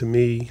to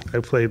me.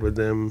 I played with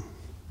them.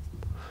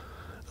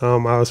 I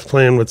was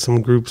playing with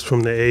some groups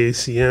from the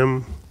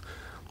AACM,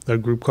 a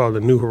group called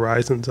the New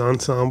Horizons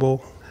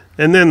Ensemble.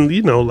 And then,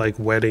 you know, like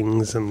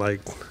weddings and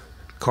like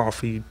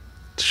coffee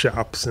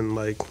shops and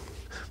like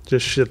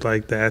just shit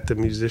like that the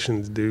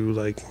musicians do.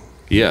 Like,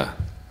 Yeah.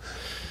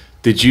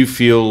 Did you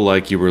feel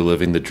like you were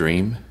living the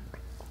dream?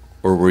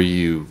 Or were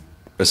you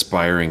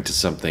aspiring to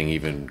something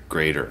even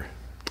greater?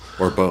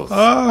 Or both?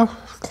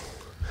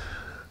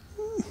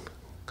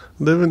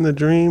 Living the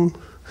dream?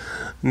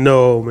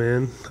 No,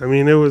 man. I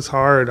mean, it was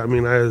hard. I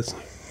mean, it's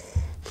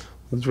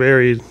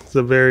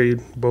a very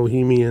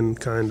bohemian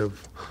kind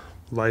of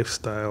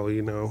lifestyle,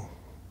 you know.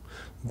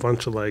 A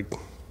bunch of like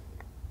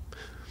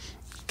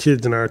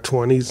kids in our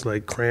 20s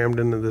like crammed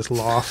into this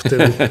loft in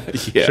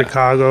Yeah.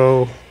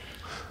 Chicago.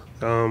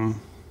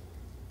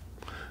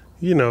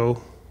 You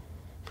know,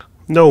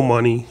 no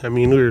money. I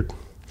mean, we were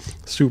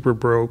super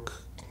broke.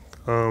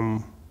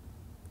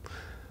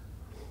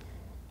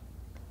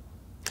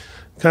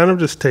 Kind of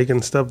just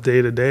taking stuff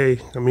day to day.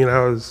 I mean,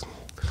 I was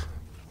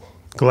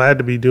glad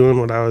to be doing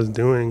what I was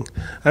doing.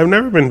 I've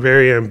never been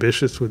very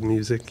ambitious with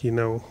music, you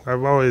know.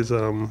 I've always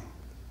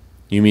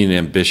You mean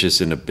ambitious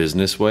in a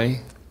business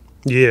way?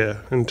 Yeah,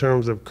 in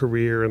terms of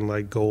career and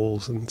like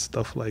goals and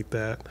stuff like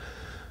that.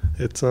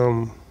 It's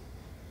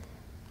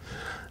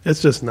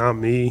just not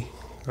me.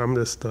 I'm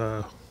just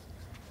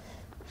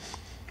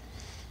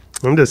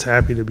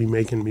happy to be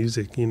making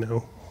music, you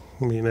know.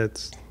 I mean,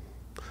 it's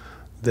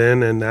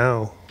then and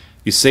now.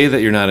 You say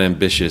that you're not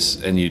ambitious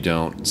and you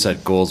don't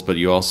set goals, but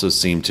you also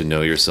seem to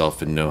know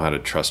yourself and know how to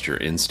trust your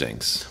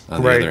instincts.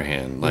 On the other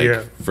hand,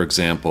 like, for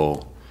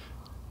example,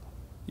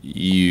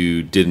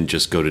 you didn't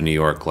just go to New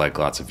York like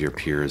lots of your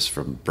peers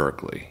from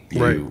Berklee.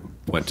 You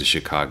went to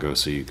Chicago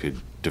so you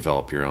could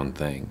develop your own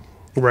thing.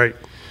 Right.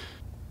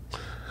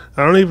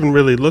 I don't even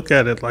really look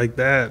at it like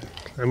that.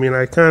 I mean,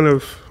 I kind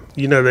of,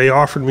 you know, they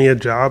offered me a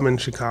job in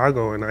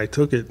Chicago and I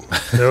took it.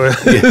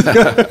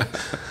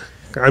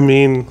 I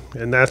mean,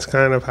 and that's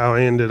kind of how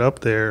I ended up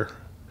there.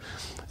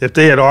 If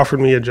they had offered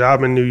me a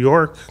job in New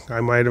York,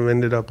 I might have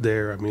ended up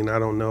there. I mean, I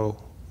don't know.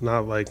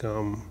 Not like,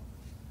 I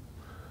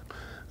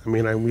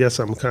mean, I guess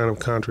I'm kind of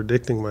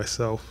contradicting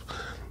myself.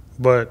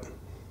 But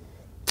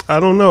I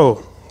don't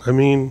know. I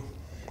mean,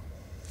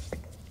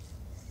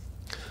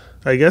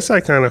 I guess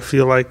I kind of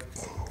feel like,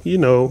 you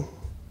know,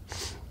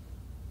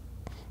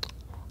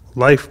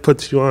 life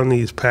puts you on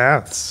these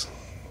paths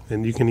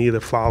and you can either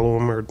follow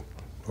them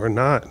or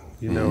not.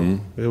 You know,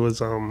 it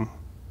was,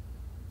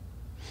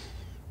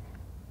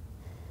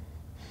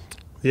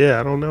 yeah,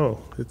 I don't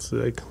know. It's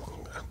like,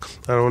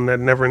 I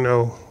never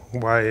know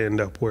why I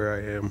end up where I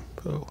am.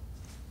 So.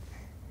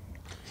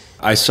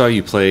 I saw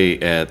you play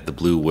at the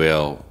Blue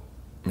Whale,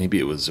 maybe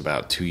it was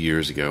about 2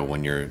 years ago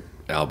when your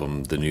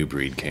album, The New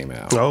Breed, came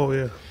out. Oh,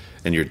 yeah.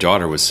 And your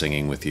daughter was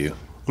singing with you.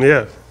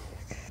 Yeah.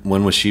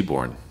 When was she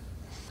born?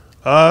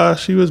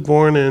 She was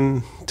born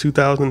in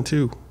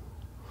 2002.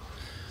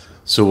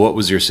 So what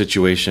was your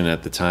situation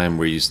at the time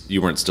where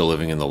you weren't still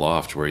living in the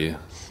loft, were you?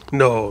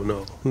 No,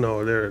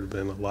 there had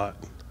been a lot.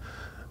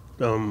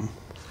 There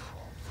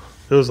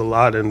was a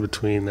lot in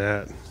between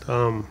that.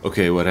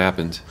 Okay, what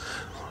happened?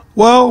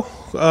 Well,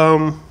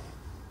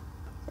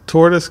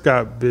 Tortoise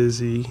got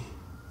busy.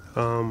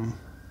 I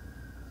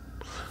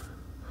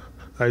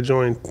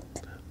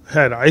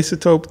had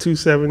Isotope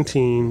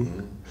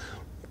 217,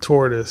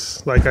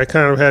 Tortoise. Like, I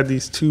kind of had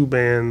these two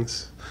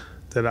bands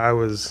that I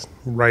was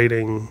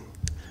writing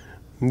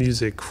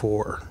music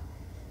for,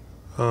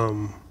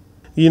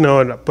 you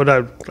know, but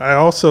I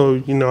also,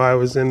 you know, I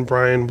was in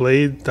Brian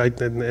Blade,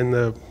 like in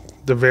the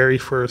very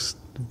first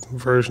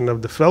version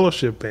of the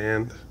Fellowship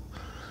band.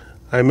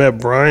 I met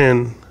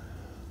Brian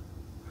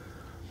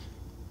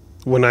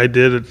when I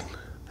did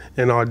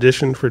an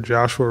audition for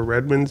Joshua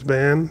Redman's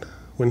band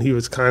when he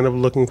was kind of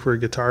looking for a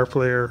guitar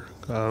player,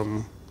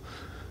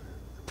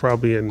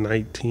 probably in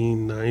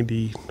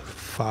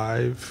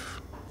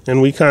 1995,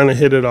 and we kind of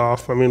hit it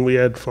off. I mean, we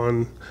had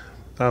fun.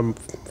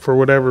 For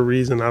whatever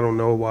reason, I don't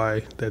know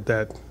why at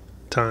that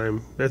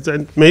time.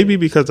 Maybe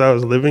because I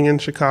was living in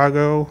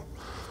Chicago.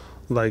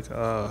 Like,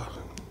 I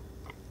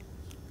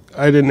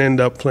didn't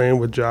end up playing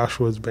with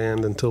Joshua's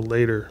band until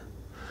later.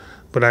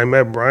 But I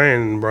met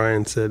Brian, and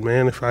Brian said,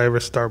 man, if I ever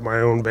start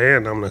my own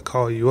band, I'm going to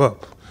call you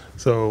up.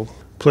 So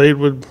played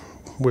with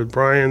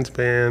Brian's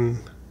band,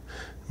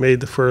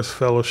 made the first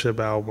Fellowship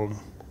album.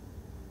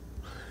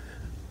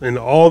 And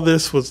all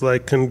this was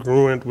like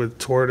congruent with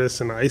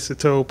Tortoise and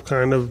Isotope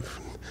kind of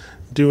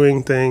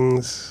doing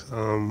things.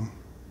 I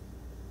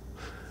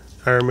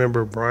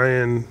remember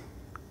Brian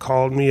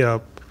called me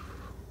up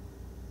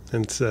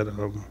and said,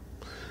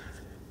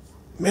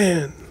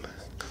 man,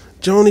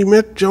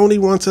 Joni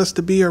wants us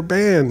to be our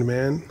band,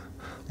 man.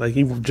 Like,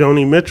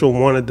 Joni Mitchell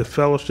wanted the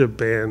Fellowship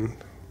band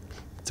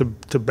to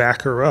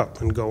back her up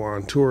and go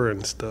on tour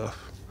and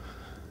stuff.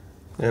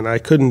 And I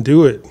couldn't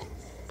do it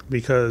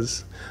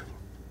because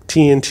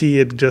TNT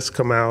had just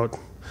come out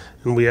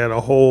and we had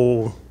a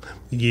whole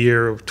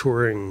year of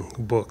touring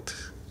booked,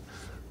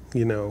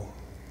 you know.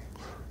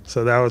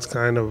 So that was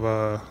kind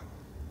of...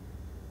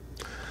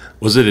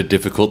 Was it a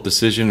difficult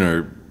decision,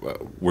 or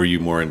were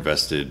you more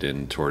invested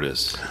in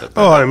Tortoise?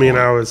 I mean,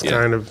 I was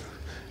kind of...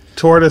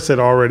 Tortoise had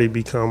already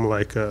become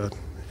like an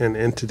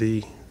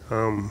entity.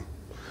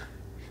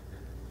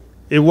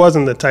 It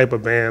wasn't the type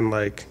of band,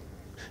 like,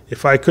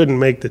 if I couldn't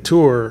make the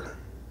tour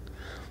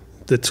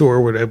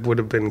would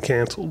have been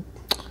canceled.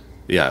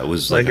 Yeah, it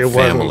was like a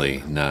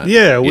family, not...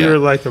 Yeah, we were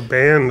like a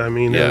band. I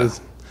mean, it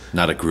was...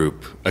 Not a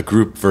group. A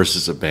group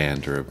versus a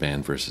band, or a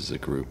band versus a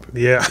group.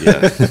 Yeah.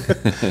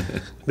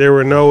 There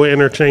were no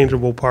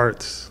interchangeable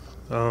parts.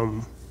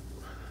 And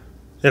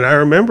I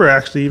remember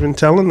actually even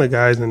telling the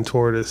guys in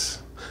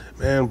Tortoise,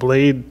 man,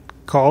 Blade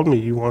called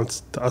me. He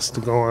wants us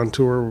to go on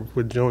tour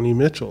with Joni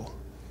Mitchell.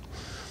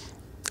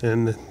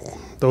 And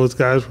those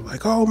guys were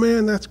like, oh,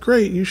 man, that's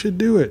great. You should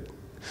do it.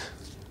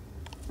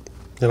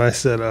 And I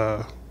said,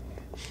 well,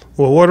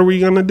 what are we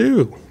going to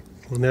do?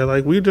 And they're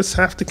like, we just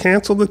have to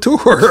cancel the tour.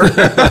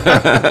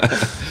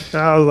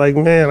 I was like,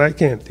 man, I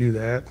can't do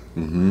that.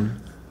 Mm-hmm.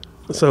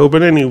 So,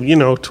 but anyway, you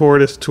know,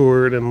 Tortoise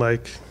toured, and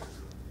like,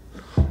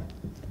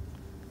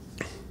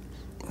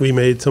 we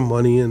made some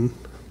money. And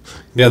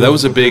yeah, that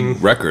was a big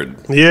record.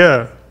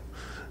 Yeah.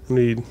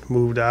 we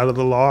moved out of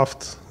the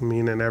loft. I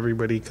mean, and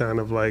everybody kind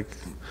of like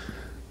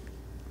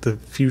the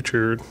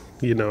future,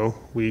 you know,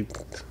 we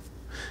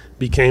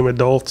became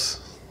adults.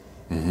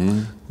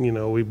 Mm-hmm. You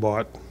know, we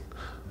bought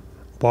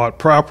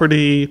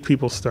property.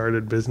 People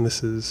started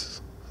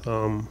businesses.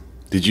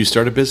 Did you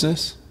start a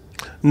business?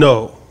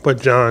 No,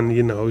 but John,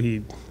 you know,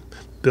 he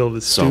built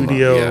a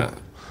studio. Yeah.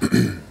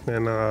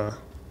 And,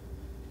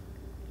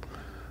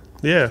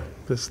 yeah,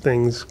 as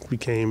things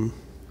became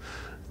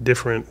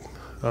different.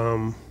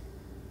 I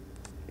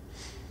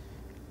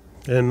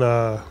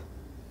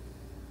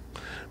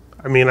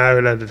mean, I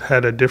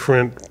had a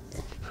different,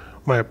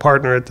 my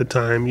partner at the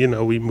time, you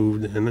know, we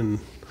moved in and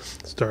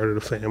started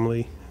a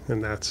family,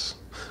 and that's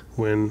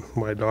when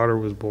my daughter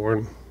was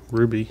born,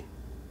 Ruby.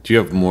 Do you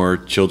have more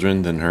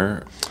children than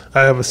her?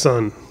 I have a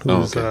son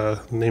who's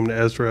named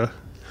Ezra.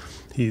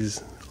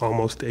 He's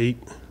almost 8.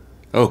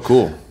 Oh,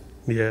 cool.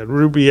 Yeah,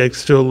 Ruby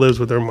still lives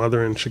with her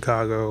mother in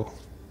Chicago,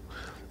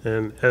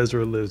 and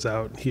Ezra lives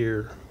out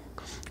here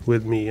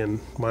with me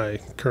and my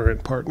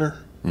current partner.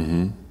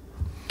 Mm-hmm.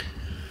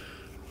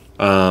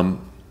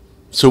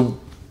 So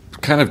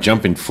kind of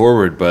jumping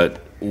forward,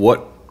 but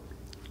what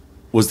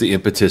was the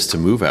impetus to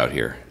move out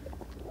here?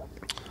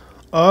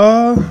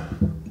 I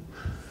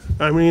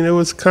mean, it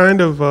was kind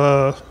of,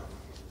 I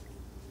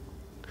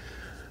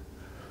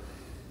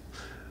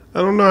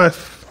don't know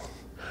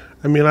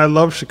I mean, I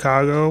love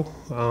Chicago.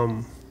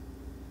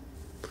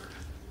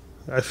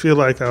 I feel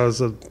like I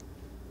was a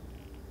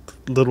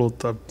little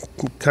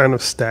kind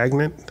of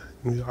stagnant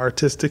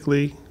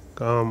artistically.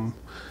 I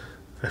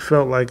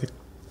felt like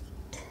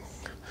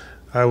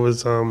I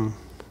was...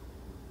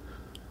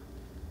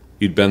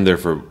 You'd been there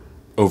for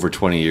over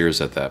 20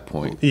 years at that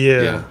point.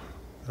 Yeah.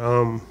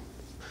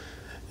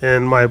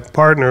 And my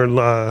partner,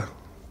 the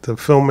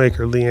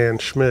filmmaker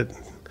Leanne Schmidt,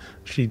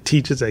 she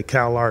teaches at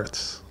Cal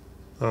Arts.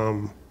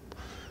 You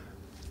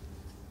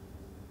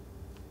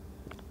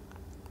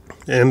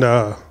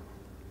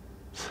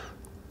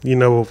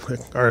know,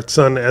 our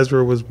son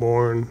Ezra was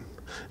born,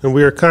 and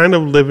we were kind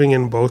of living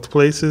in both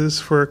places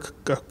for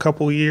a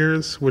couple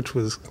years, which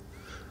was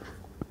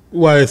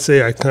why I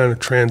say I kind of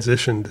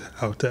transitioned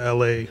out to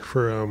LA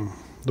for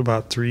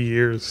about 3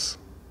 years.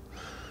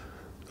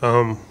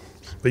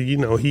 But, you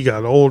know, he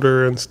got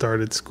older and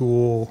started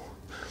school,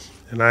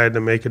 and I had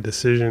to make a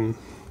decision.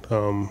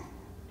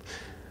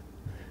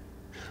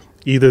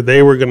 Either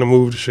they were going to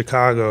move to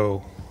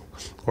Chicago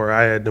or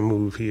I had to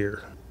move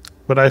here.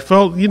 But I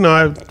felt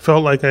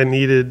like I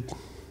needed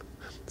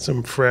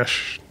some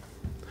fresh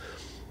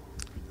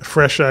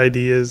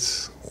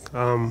ideas.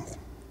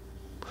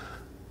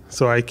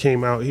 So I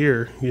came out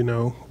here, you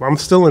know. I'm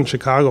still in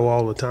Chicago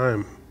all the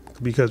time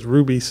because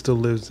Ruby still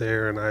lives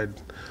there, and I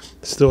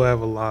still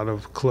have a lot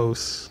of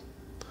close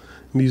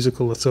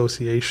musical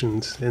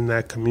associations in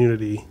that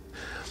community.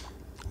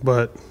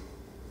 But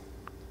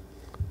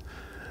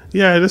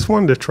yeah, I just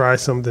wanted to try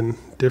something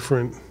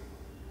different.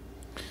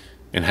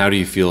 And how do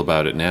you feel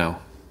about it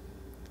now?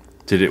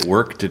 Did it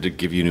work? Did it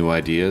give you new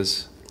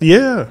ideas?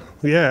 Yeah,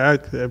 I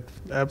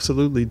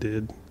absolutely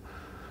did.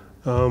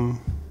 And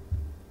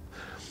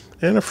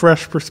a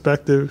fresh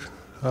perspective.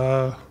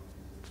 I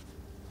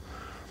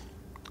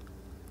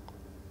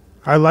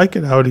like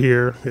it out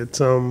here. It's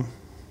a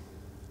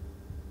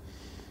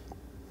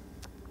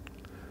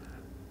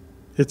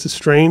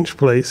strange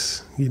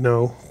place, you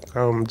know.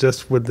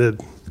 Just with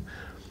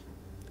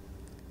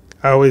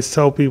I always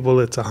tell people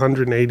it's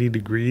 180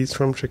 degrees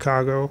from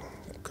Chicago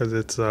because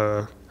it's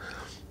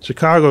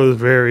Chicago is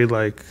very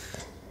like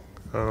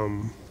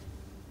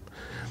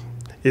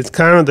it's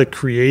kind of the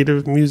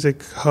creative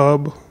music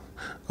hub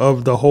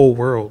of the whole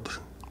world.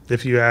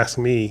 If you ask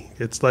me,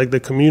 it's like the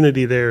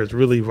community there is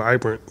really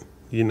vibrant.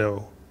 You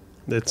know,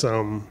 it's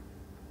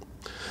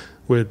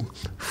with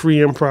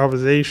free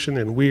improvisation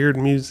and weird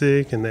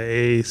music and the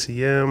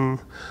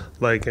AACM,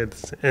 like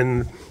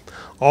and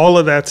all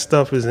of that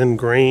stuff is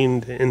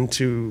ingrained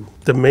into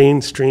the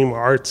mainstream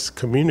arts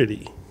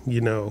community, you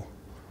know.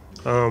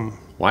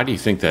 Why do you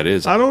think that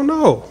is? I don't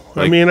know.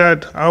 I mean, I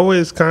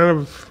always kind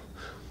of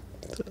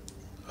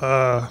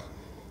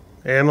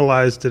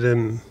analyzed it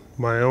in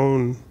my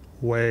own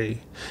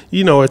way.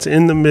 You know, it's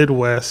in the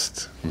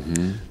Midwest.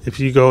 Mm-hmm. If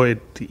you go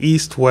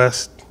east,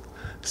 west,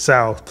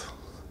 south,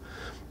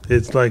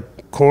 it's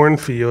like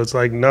cornfields,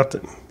 like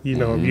nothing. You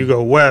know, if you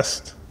go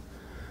west,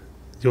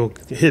 you'll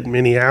hit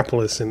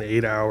Minneapolis in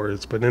 8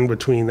 hours, but in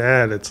between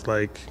that, it's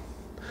like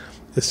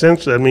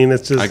essentially. I mean,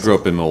 it's just. I grew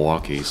up in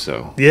Milwaukee,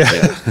 so yeah.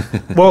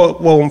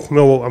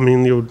 well, I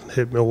mean, you'll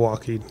hit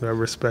Milwaukee.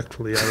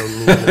 Respectfully, I don't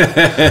mean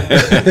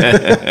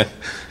that.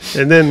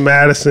 And then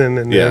Madison,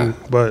 and then,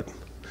 but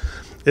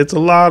it's a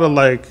lot of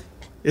like,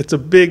 it's a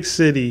big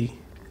city,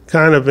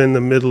 kind of in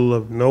the middle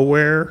of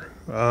nowhere,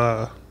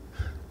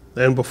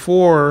 and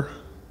before,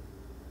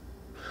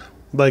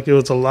 like, it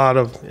was a lot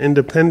of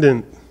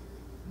independent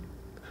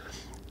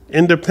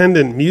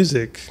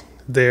music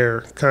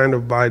there kind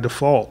of by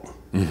default.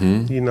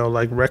 Mm-hmm. You know,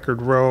 like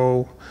Record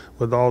Row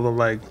with all the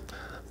like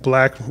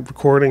black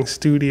recording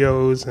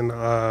studios and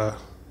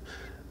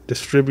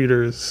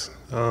distributors.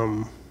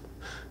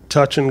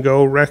 touch and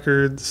go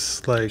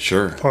records, like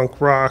Sure. punk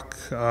rock.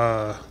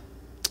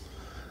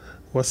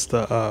 What's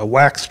the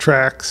Wax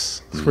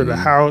Tracks for the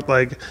house?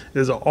 Like,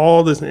 there's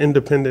all this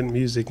independent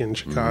music in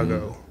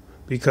Chicago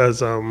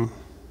because And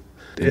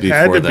it before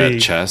had to that, be.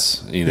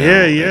 chess,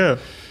 Yeah.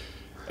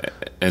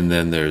 And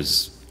then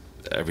there's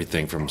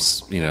everything from,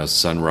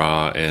 Sun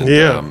Ra and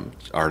Yeah.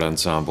 Art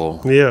Ensemble.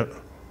 Yeah.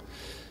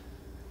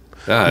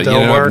 I've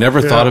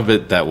never yeah. thought of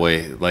it that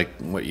way, like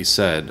what you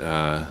said,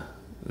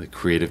 the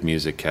creative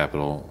music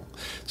capital.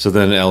 So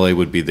then LA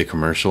would be the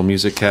commercial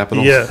music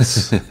capital?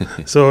 Yes.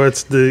 So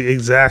it's the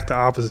exact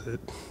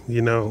opposite,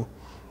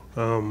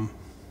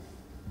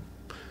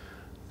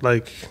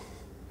 like,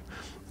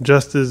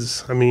 just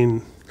as,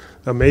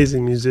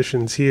 amazing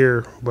musicians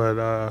here,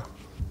 but,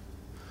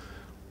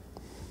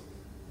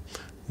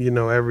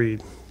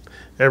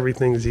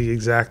 everything's the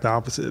exact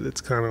opposite.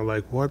 It's kind of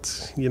like,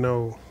 what's,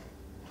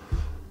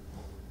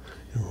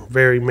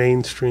 very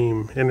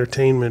mainstream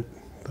entertainment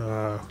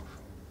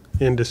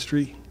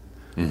industry,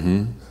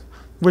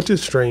 which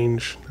is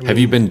strange. Have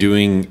you been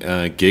doing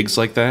gigs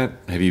like that?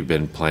 Have you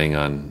been playing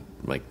on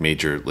like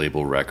major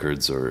label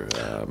records or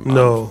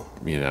No.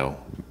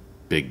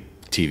 big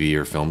TV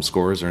or film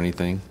scores or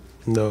anything?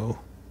 No,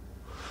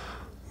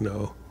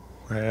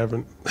 I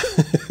haven't.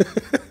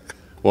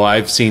 Well,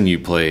 I've seen you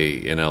play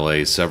in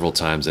LA several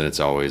times, and it's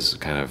always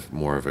kind of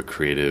more of a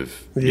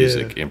creative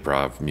music,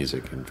 improv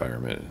music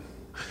environment.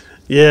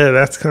 Yeah,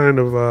 that's kind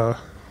of,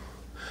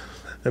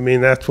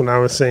 that's when I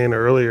was saying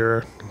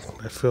earlier,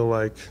 I feel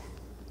like,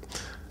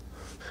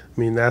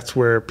 that's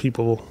where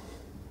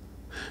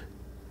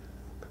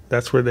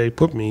they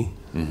put me,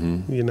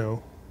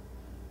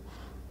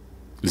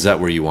 Is that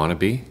where you want to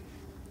be?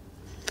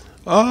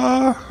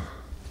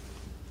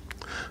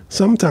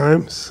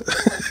 Sometimes.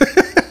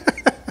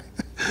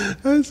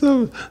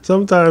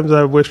 Sometimes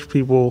I wish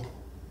people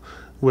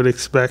would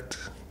expect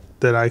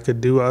that I could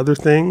do other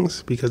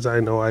things because I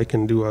know I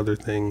can do other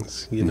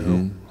things, I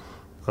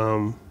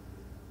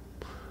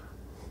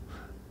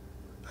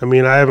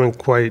haven't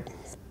quite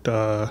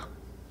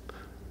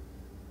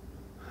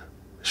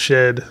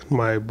shed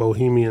my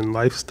bohemian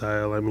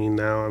lifestyle.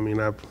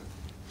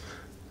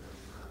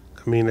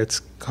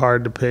 It's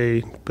hard to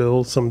pay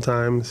bills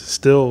sometimes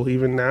still,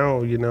 even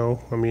now,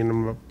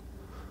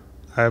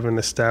 I have an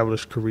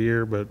established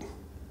career, but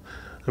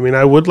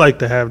I would like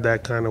to have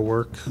that kind of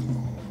work,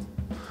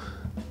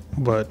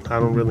 but I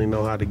don't really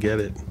know how to get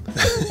it.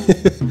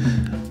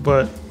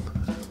 But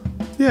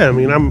yeah,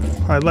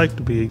 I like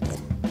to be a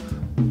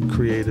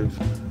creative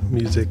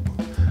music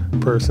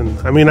person.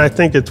 I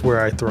think it's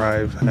where I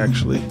thrive,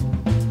 actually.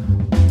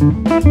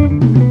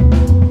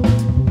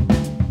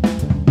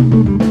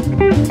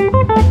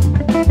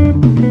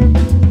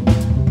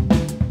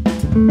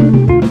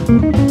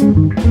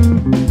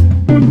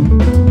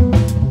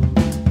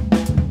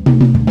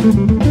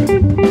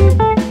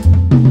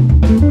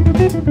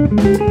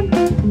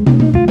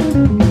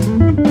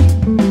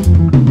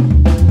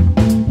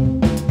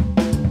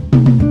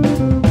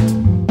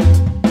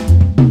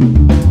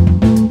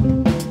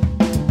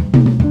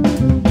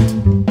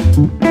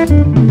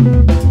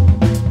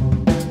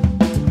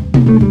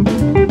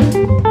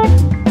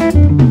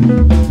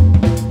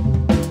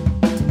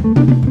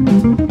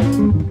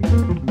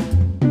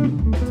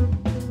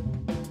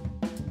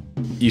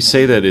 You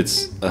say that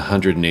it's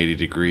 180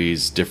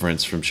 degrees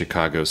difference from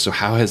Chicago. So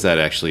how has that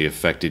actually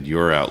affected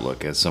your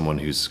outlook as someone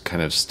who's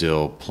kind of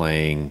still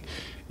playing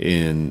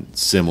in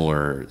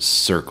similar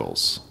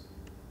circles?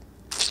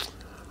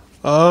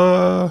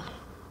 How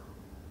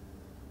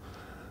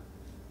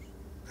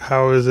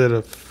has it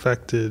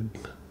affected?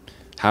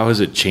 How has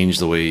it changed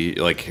the way,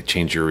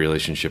 changed your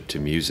relationship to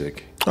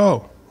music?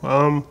 Well,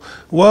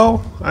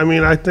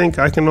 I think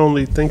I can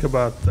only think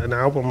about an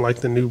album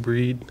like The New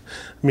Breed.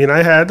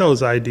 I had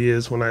those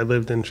ideas when I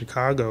lived in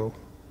Chicago,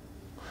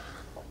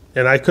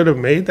 and I could have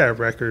made that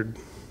record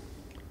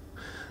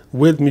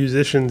with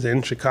musicians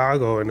in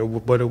Chicago,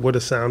 but it would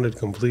have sounded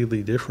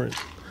completely different,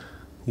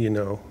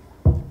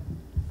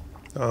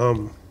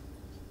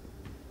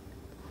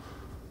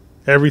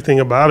 Everything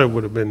about it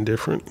would have been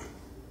different.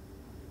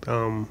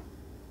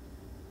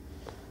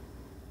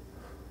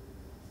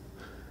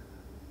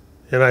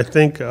 And I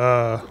think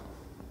I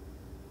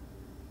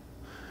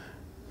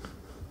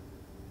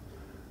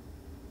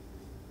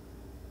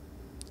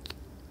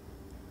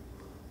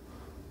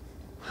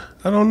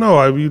don't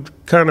know. You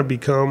kind of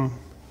become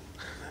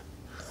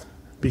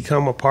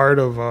a part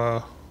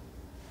of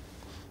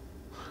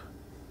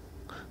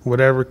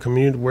whatever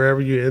community, wherever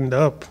you end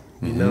up.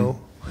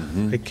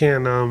 I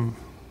can't.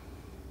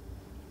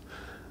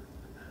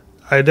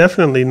 I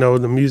definitely know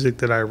the music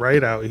that I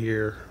write out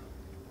here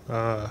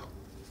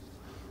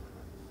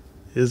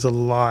is a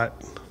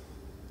lot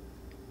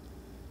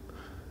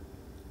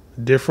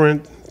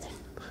different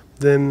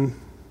than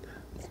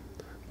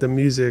the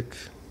music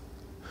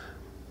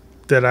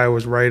that I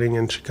was writing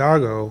in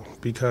Chicago,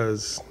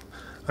 because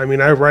I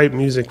write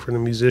music for the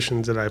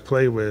musicians that I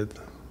play with,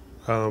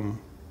 and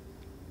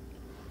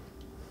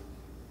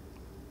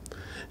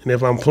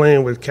if I'm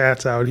playing with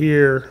cats out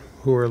here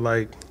who are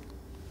like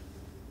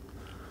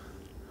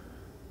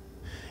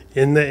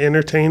in the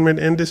entertainment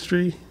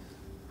industry,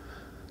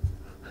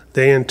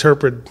 they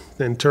interpret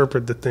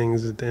the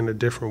things in a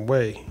different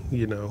way.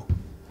 You know,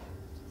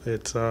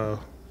 it's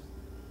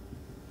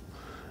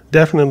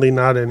definitely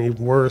not any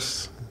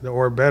worse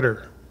or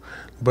better,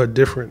 but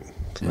different.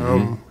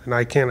 And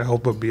I can't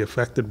help but be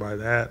affected by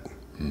that.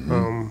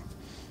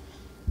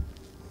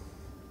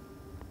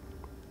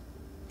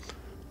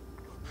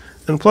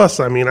 And plus,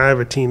 I mean, I have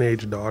a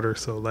teenage daughter,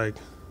 so like,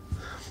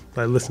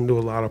 I listen to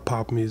a lot of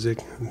pop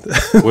music.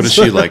 What does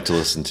she like to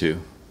listen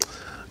to?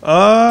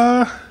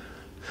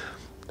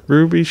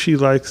 Ruby, she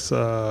likes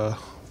Lauryn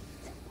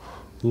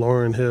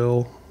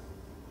Hill.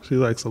 She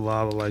likes a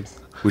lot of like,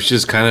 which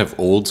is kind of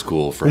old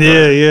school for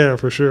her. Yeah,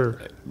 for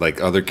sure.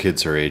 Like other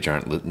kids her age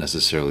aren't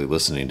necessarily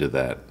listening to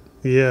that.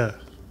 Yeah,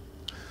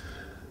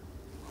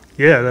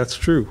 that's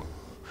true.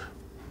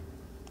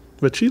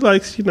 But she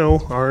likes, you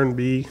know,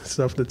 R&B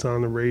stuff that's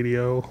on the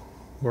radio,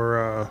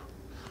 or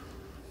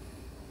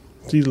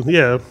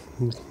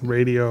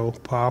radio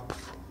pop.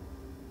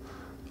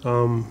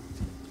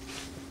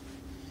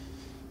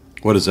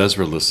 What does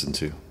Ezra listen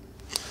to?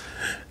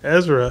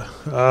 Ezra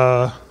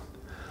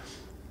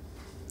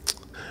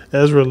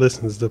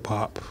listens to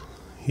pop.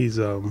 He's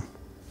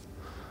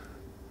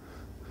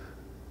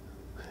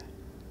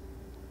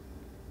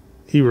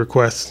he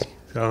requests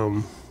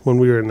when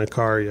we were in the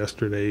car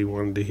yesterday, he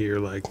wanted to hear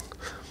like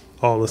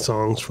all the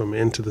songs from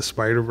Into the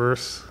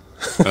Spider-Verse.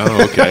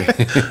 Oh, okay.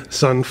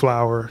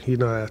 Sunflower, you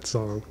know that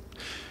song.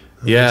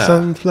 Yeah.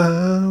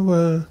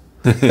 Sunflower.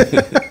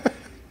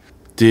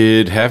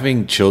 Did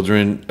having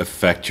children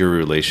affect your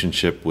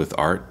relationship with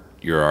art,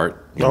 your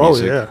art, your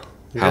music? Yeah.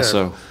 How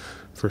so?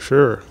 For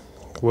sure.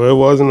 Well, it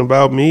wasn't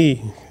about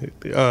me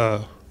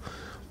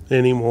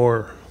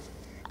anymore.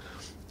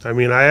 I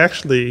mean, I've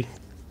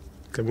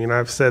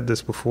said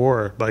this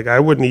before. Like, I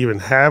wouldn't even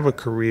have a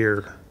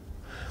career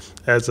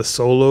as a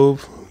solo,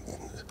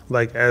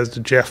 like as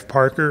Jeff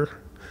Parker.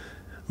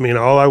 I mean,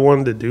 all I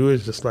wanted to do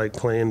is just like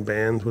playing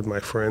bands with my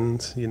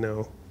friends, you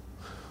know.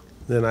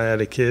 Then I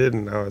had a kid,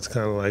 and now it's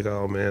kind of like,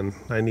 oh man,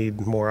 I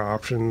need more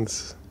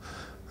options.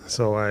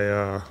 So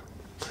I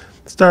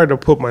started to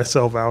put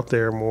myself out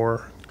there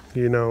more,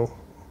 you know.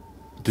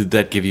 Did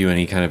that give you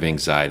any kind of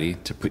anxiety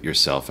to put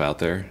yourself out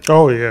there?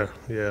 Oh yeah.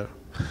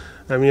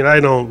 I mean, I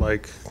don't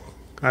like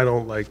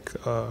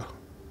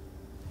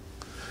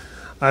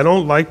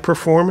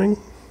performing,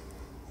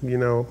 you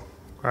know.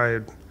 I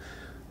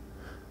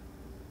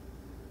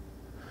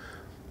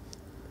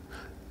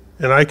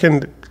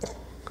can.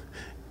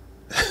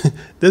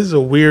 This is a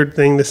weird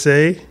thing to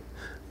say,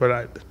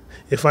 but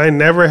if I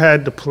never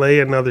had to play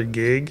another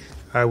gig,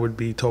 I would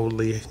be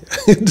totally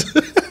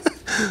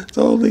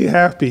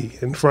happy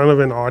in front of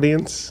an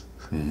audience.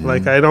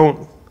 Like,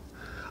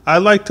 I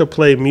like to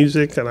play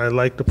music, and I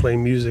like to play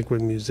music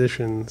with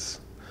musicians.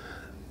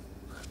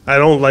 I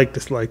don't like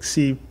to like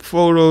see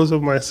photos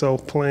of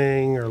myself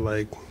playing or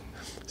like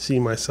see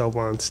myself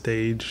on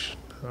stage.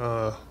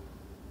 I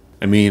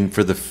mean,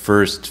 for the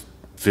first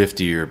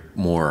 50 or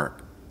more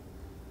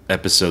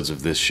episodes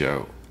of this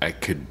show, I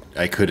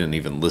couldn't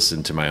even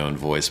listen to my own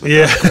voice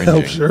without cringing.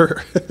 I'm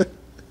sure.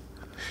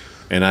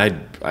 And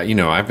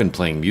I've been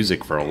playing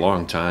music for a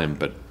long time,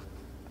 but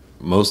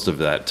most of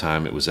that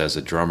time it was as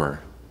a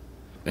drummer,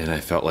 and I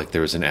felt like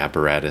there was an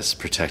apparatus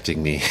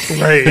protecting me,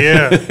 Right?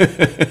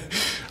 Yeah.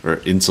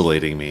 or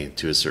insulating me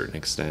to a certain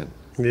extent.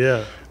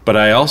 Yeah. But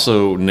I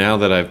also, now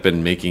that I've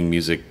been making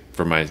music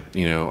for my,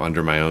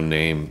 under my own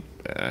name,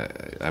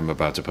 I'm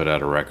about to put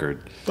out a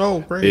record. Oh,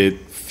 great. It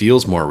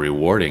feels more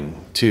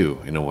rewarding too,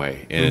 in a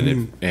way,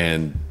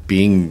 and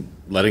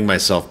letting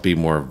myself be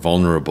more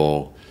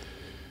vulnerable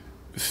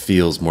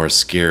feels more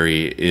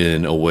scary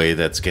in a way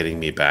that's getting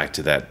me back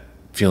to that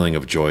feeling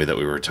of joy that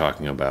we were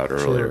talking about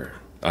earlier.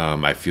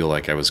 Sure. I feel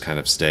like I was kind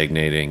of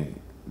stagnating,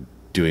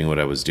 doing what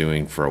I was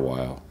doing for a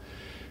while,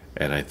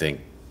 and I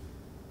think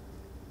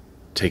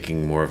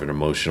taking more of an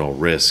emotional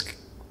risk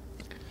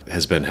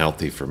has been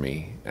healthy for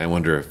me. I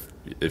wonder if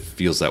it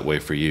feels that way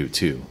for you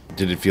too.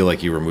 Did it feel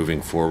like you were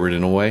moving forward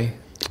in a way?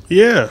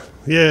 Yeah,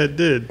 it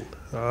did.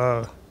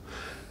 I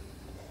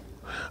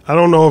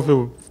don't know if it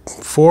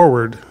was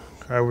forward.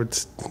 I would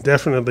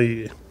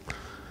definitely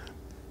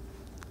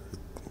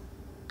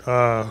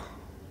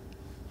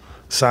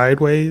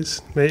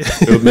sideways.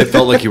 It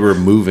felt like you were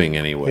moving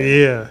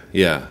anyway.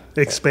 Yeah.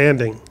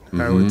 Expanding,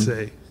 I would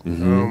say.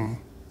 And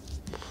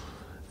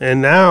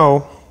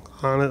now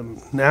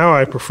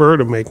I prefer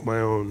to make my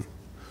own.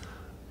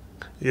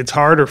 It's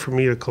harder for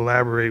me to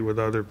collaborate with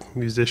other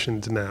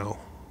musicians now.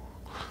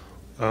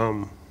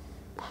 I've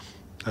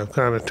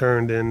kind of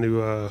turned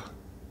into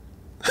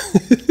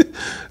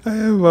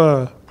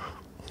I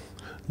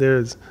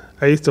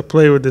used to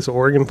play with this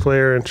organ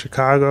player in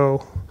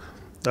Chicago,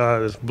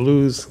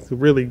 this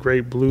really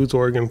great blues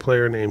organ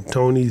player named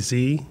Tony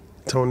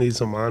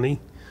Zamani,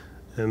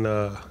 and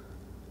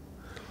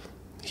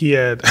he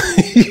had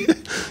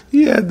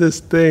he had this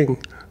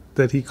thing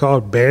that he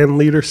called band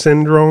leader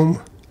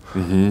syndrome,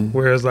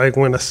 whereas like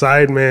when a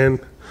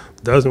sideman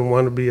doesn't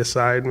want to be a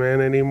sideman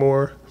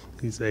anymore,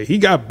 He say, he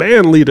got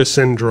band leader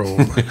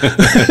syndrome.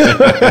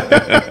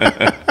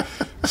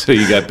 So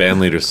you got band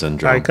leader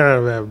syndrome. I kind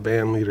of have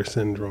band leader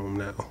syndrome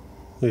now.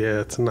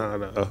 Yeah, it's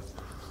not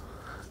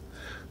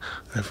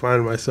I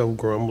find myself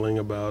grumbling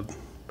about,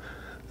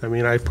 I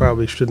mean, I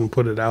probably shouldn't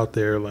put it out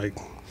there like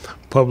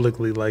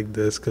publicly like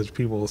this because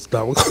people will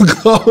stop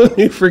calling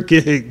me for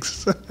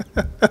gigs.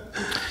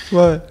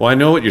 But Well, I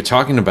know what you're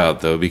talking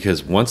about, though,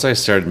 because once I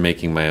started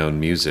making my own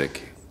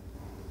music,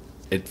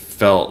 it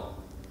felt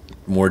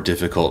more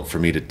difficult for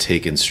me to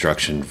take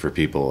instruction for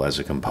people as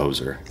a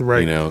composer.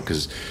 Right. You know,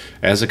 because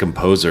as a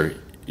composer,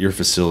 you're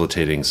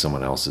facilitating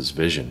someone else's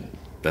vision.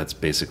 That's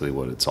basically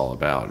what it's all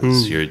about.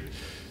 Is you're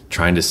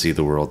trying to see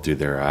the world through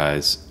their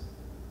eyes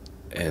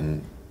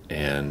and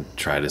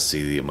try to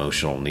see the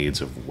emotional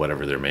needs of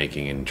whatever they're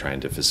making and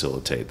trying to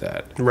facilitate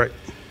that. right.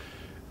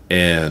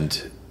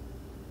 And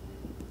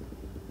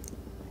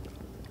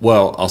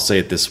well, I'll say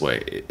it this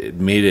way: it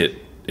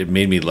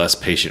made me less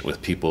patient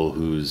with people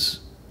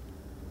whose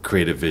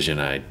creative vision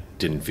I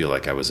didn't feel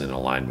like I was in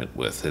alignment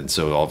with, and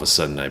so all of a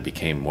sudden I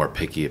became more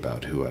picky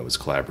about who I was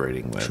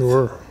collaborating with.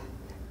 Sure.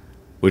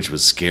 Which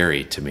was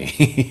scary to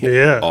me.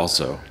 Yeah.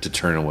 Also, to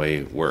turn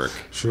away work.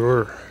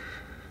 Sure.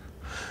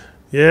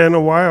 Yeah, and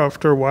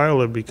after a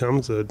while, it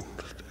becomes an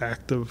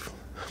act of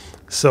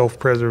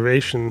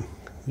self-preservation,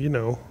 you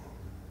know.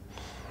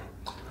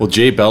 Well,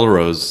 Jay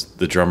Belrose,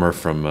 the drummer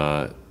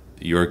from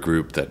your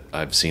group that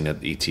I've seen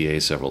at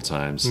ETA several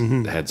times,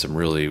 had some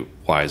really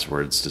wise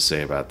words to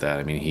say about that.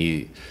 I mean,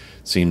 he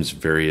seems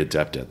very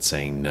adept at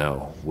saying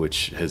no,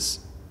 which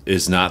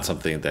is not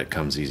something that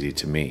comes easy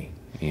to me.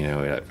 You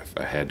know,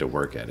 I had to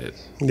work at it.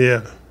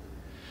 Yeah.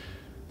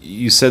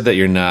 You said that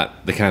you're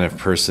not the kind of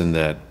person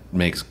that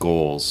makes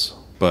goals,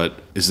 but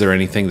is there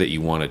anything that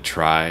you want to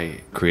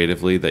try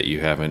creatively that you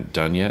haven't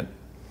done yet?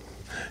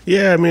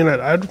 Yeah, I mean,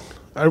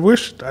 I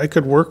wish I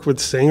could work with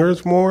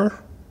singers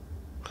more.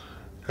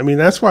 I mean,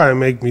 that's why I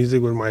make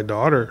music with my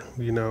daughter,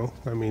 you know.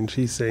 I mean,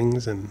 she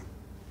sings and...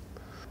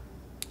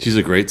 She's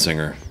a great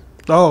singer.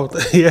 Oh,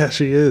 yeah,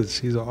 she is.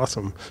 She's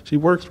awesome. She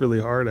works really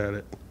hard at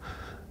it.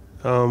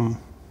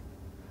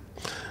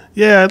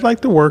 Yeah, I'd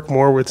like to work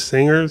more with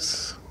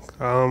singers.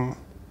 I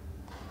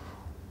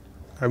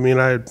mean,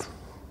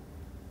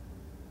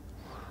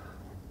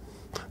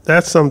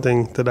 that's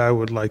something that I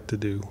would like to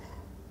do.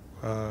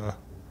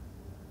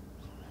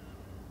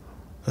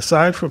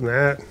 Aside from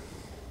that,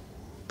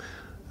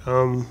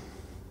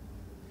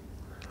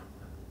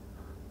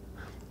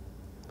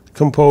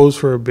 compose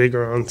for a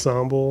bigger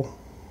ensemble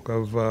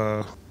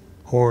of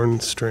horn,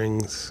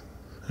 strings.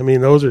 I mean,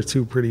 those are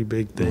two pretty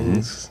big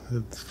things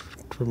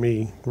for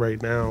me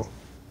right now.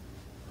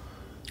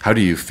 How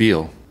do you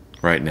feel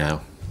right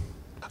now?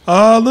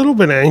 A little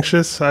bit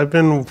anxious. I'm at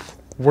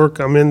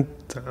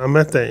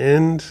the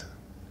end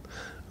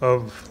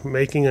of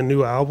making a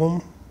new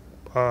album.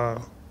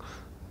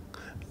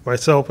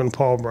 Myself and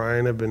Paul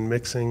Bryan have been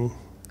mixing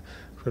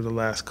for the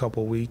last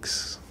couple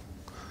weeks,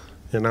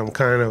 and I'm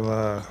kind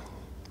of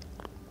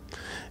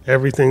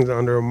everything's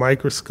under a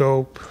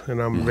microscope,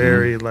 and I'm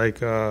very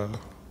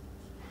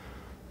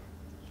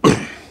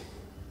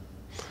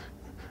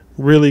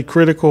really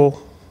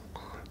critical,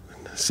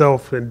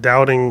 and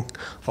doubting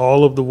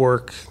all of the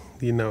work,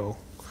 you know.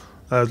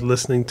 I was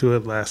listening to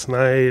it last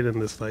night,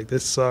 and it's like,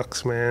 this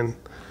sucks, man.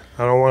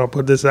 I don't want to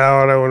put this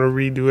out. I want to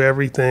redo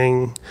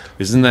everything.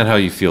 Isn't that how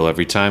you feel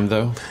every time,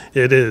 though?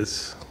 It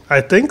is.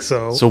 I think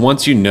so. So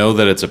once you know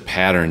that it's a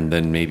pattern,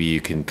 then maybe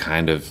you can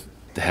kind of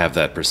have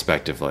that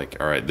perspective like,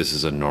 all right, this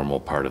is a normal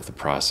part of the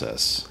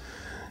process.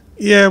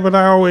 Yeah, but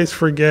I always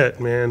forget,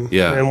 man.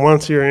 Yeah. And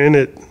once you're in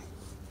it,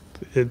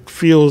 it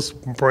feels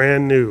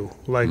brand new.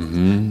 Like,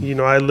 you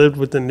know, I lived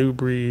with the New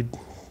Breed,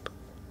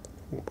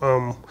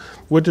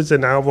 which is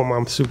an album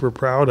I'm super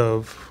proud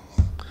of,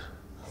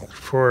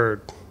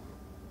 for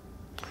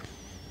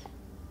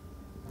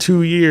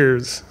 2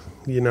 years,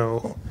 you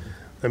know.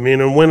 I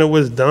mean, and when it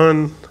was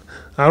done,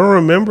 I don't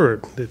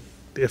remember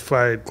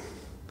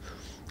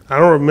I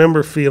don't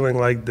remember feeling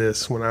like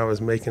this when I was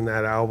making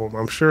that album.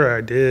 I'm sure I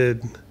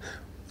did.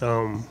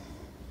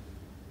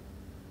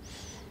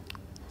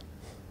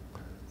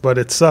 But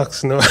it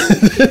sucks. No.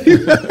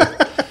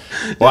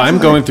 Well, I'm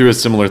going through a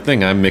similar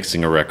thing. I'm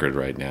mixing a record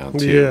right now,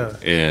 too. Yeah.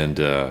 And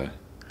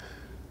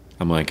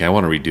I'm like, I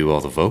want to redo all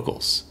the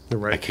vocals.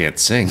 Right. I can't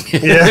sing.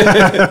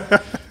 Yeah.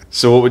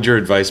 So what would your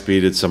advice be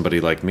to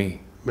somebody like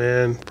me?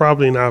 Man,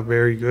 probably not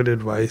very good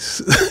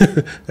advice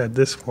at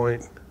this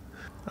point.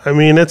 I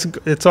mean,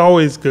 it's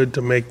always good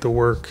to make the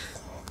work.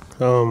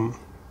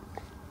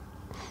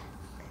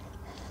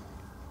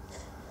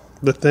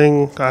 The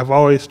thing I've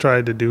always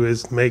tried to do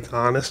is make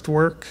honest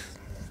work.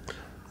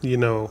 You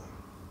know,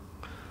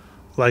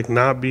 like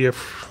not be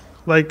if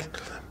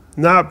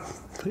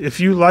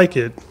you like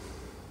it,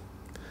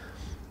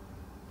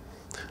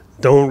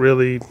 don't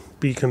really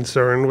be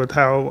concerned with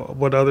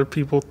what other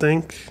people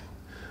think.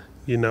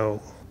 You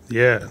know,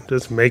 yeah,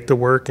 just make the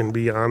work and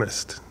be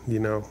honest, you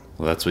know.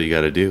 Well, that's what you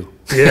got to do.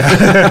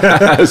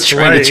 Yeah. I was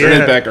trying to turn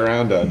yeah. it back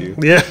around on you.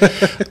 Yeah.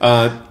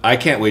 I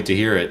can't wait to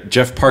hear it.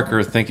 Jeff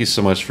Parker, thank you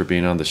so much for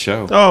being on the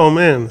show. Oh,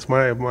 man, it's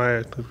my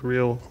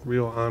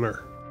real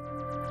honor.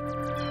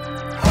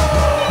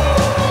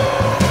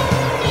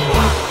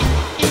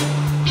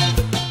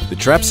 The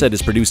Trap Set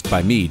is produced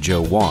by me,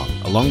 Joe Wong,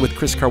 along with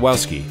Chris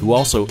Karwowski, who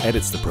also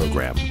edits the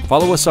program.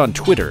 Follow us on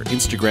Twitter,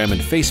 Instagram, and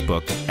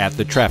Facebook at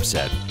The Trap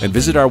Set, and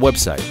visit our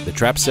website,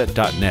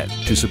 thetrapset.net,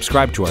 to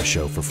subscribe to our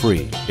show for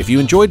free. If you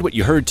enjoyed what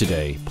you heard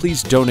today,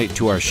 please donate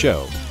to our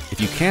show.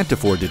 If you can't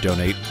afford to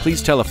donate,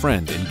 please tell a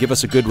friend and give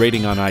us a good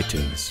rating on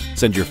iTunes.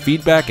 Send your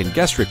feedback and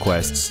guest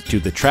requests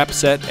to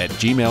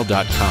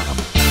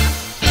thetrapset@gmail.com.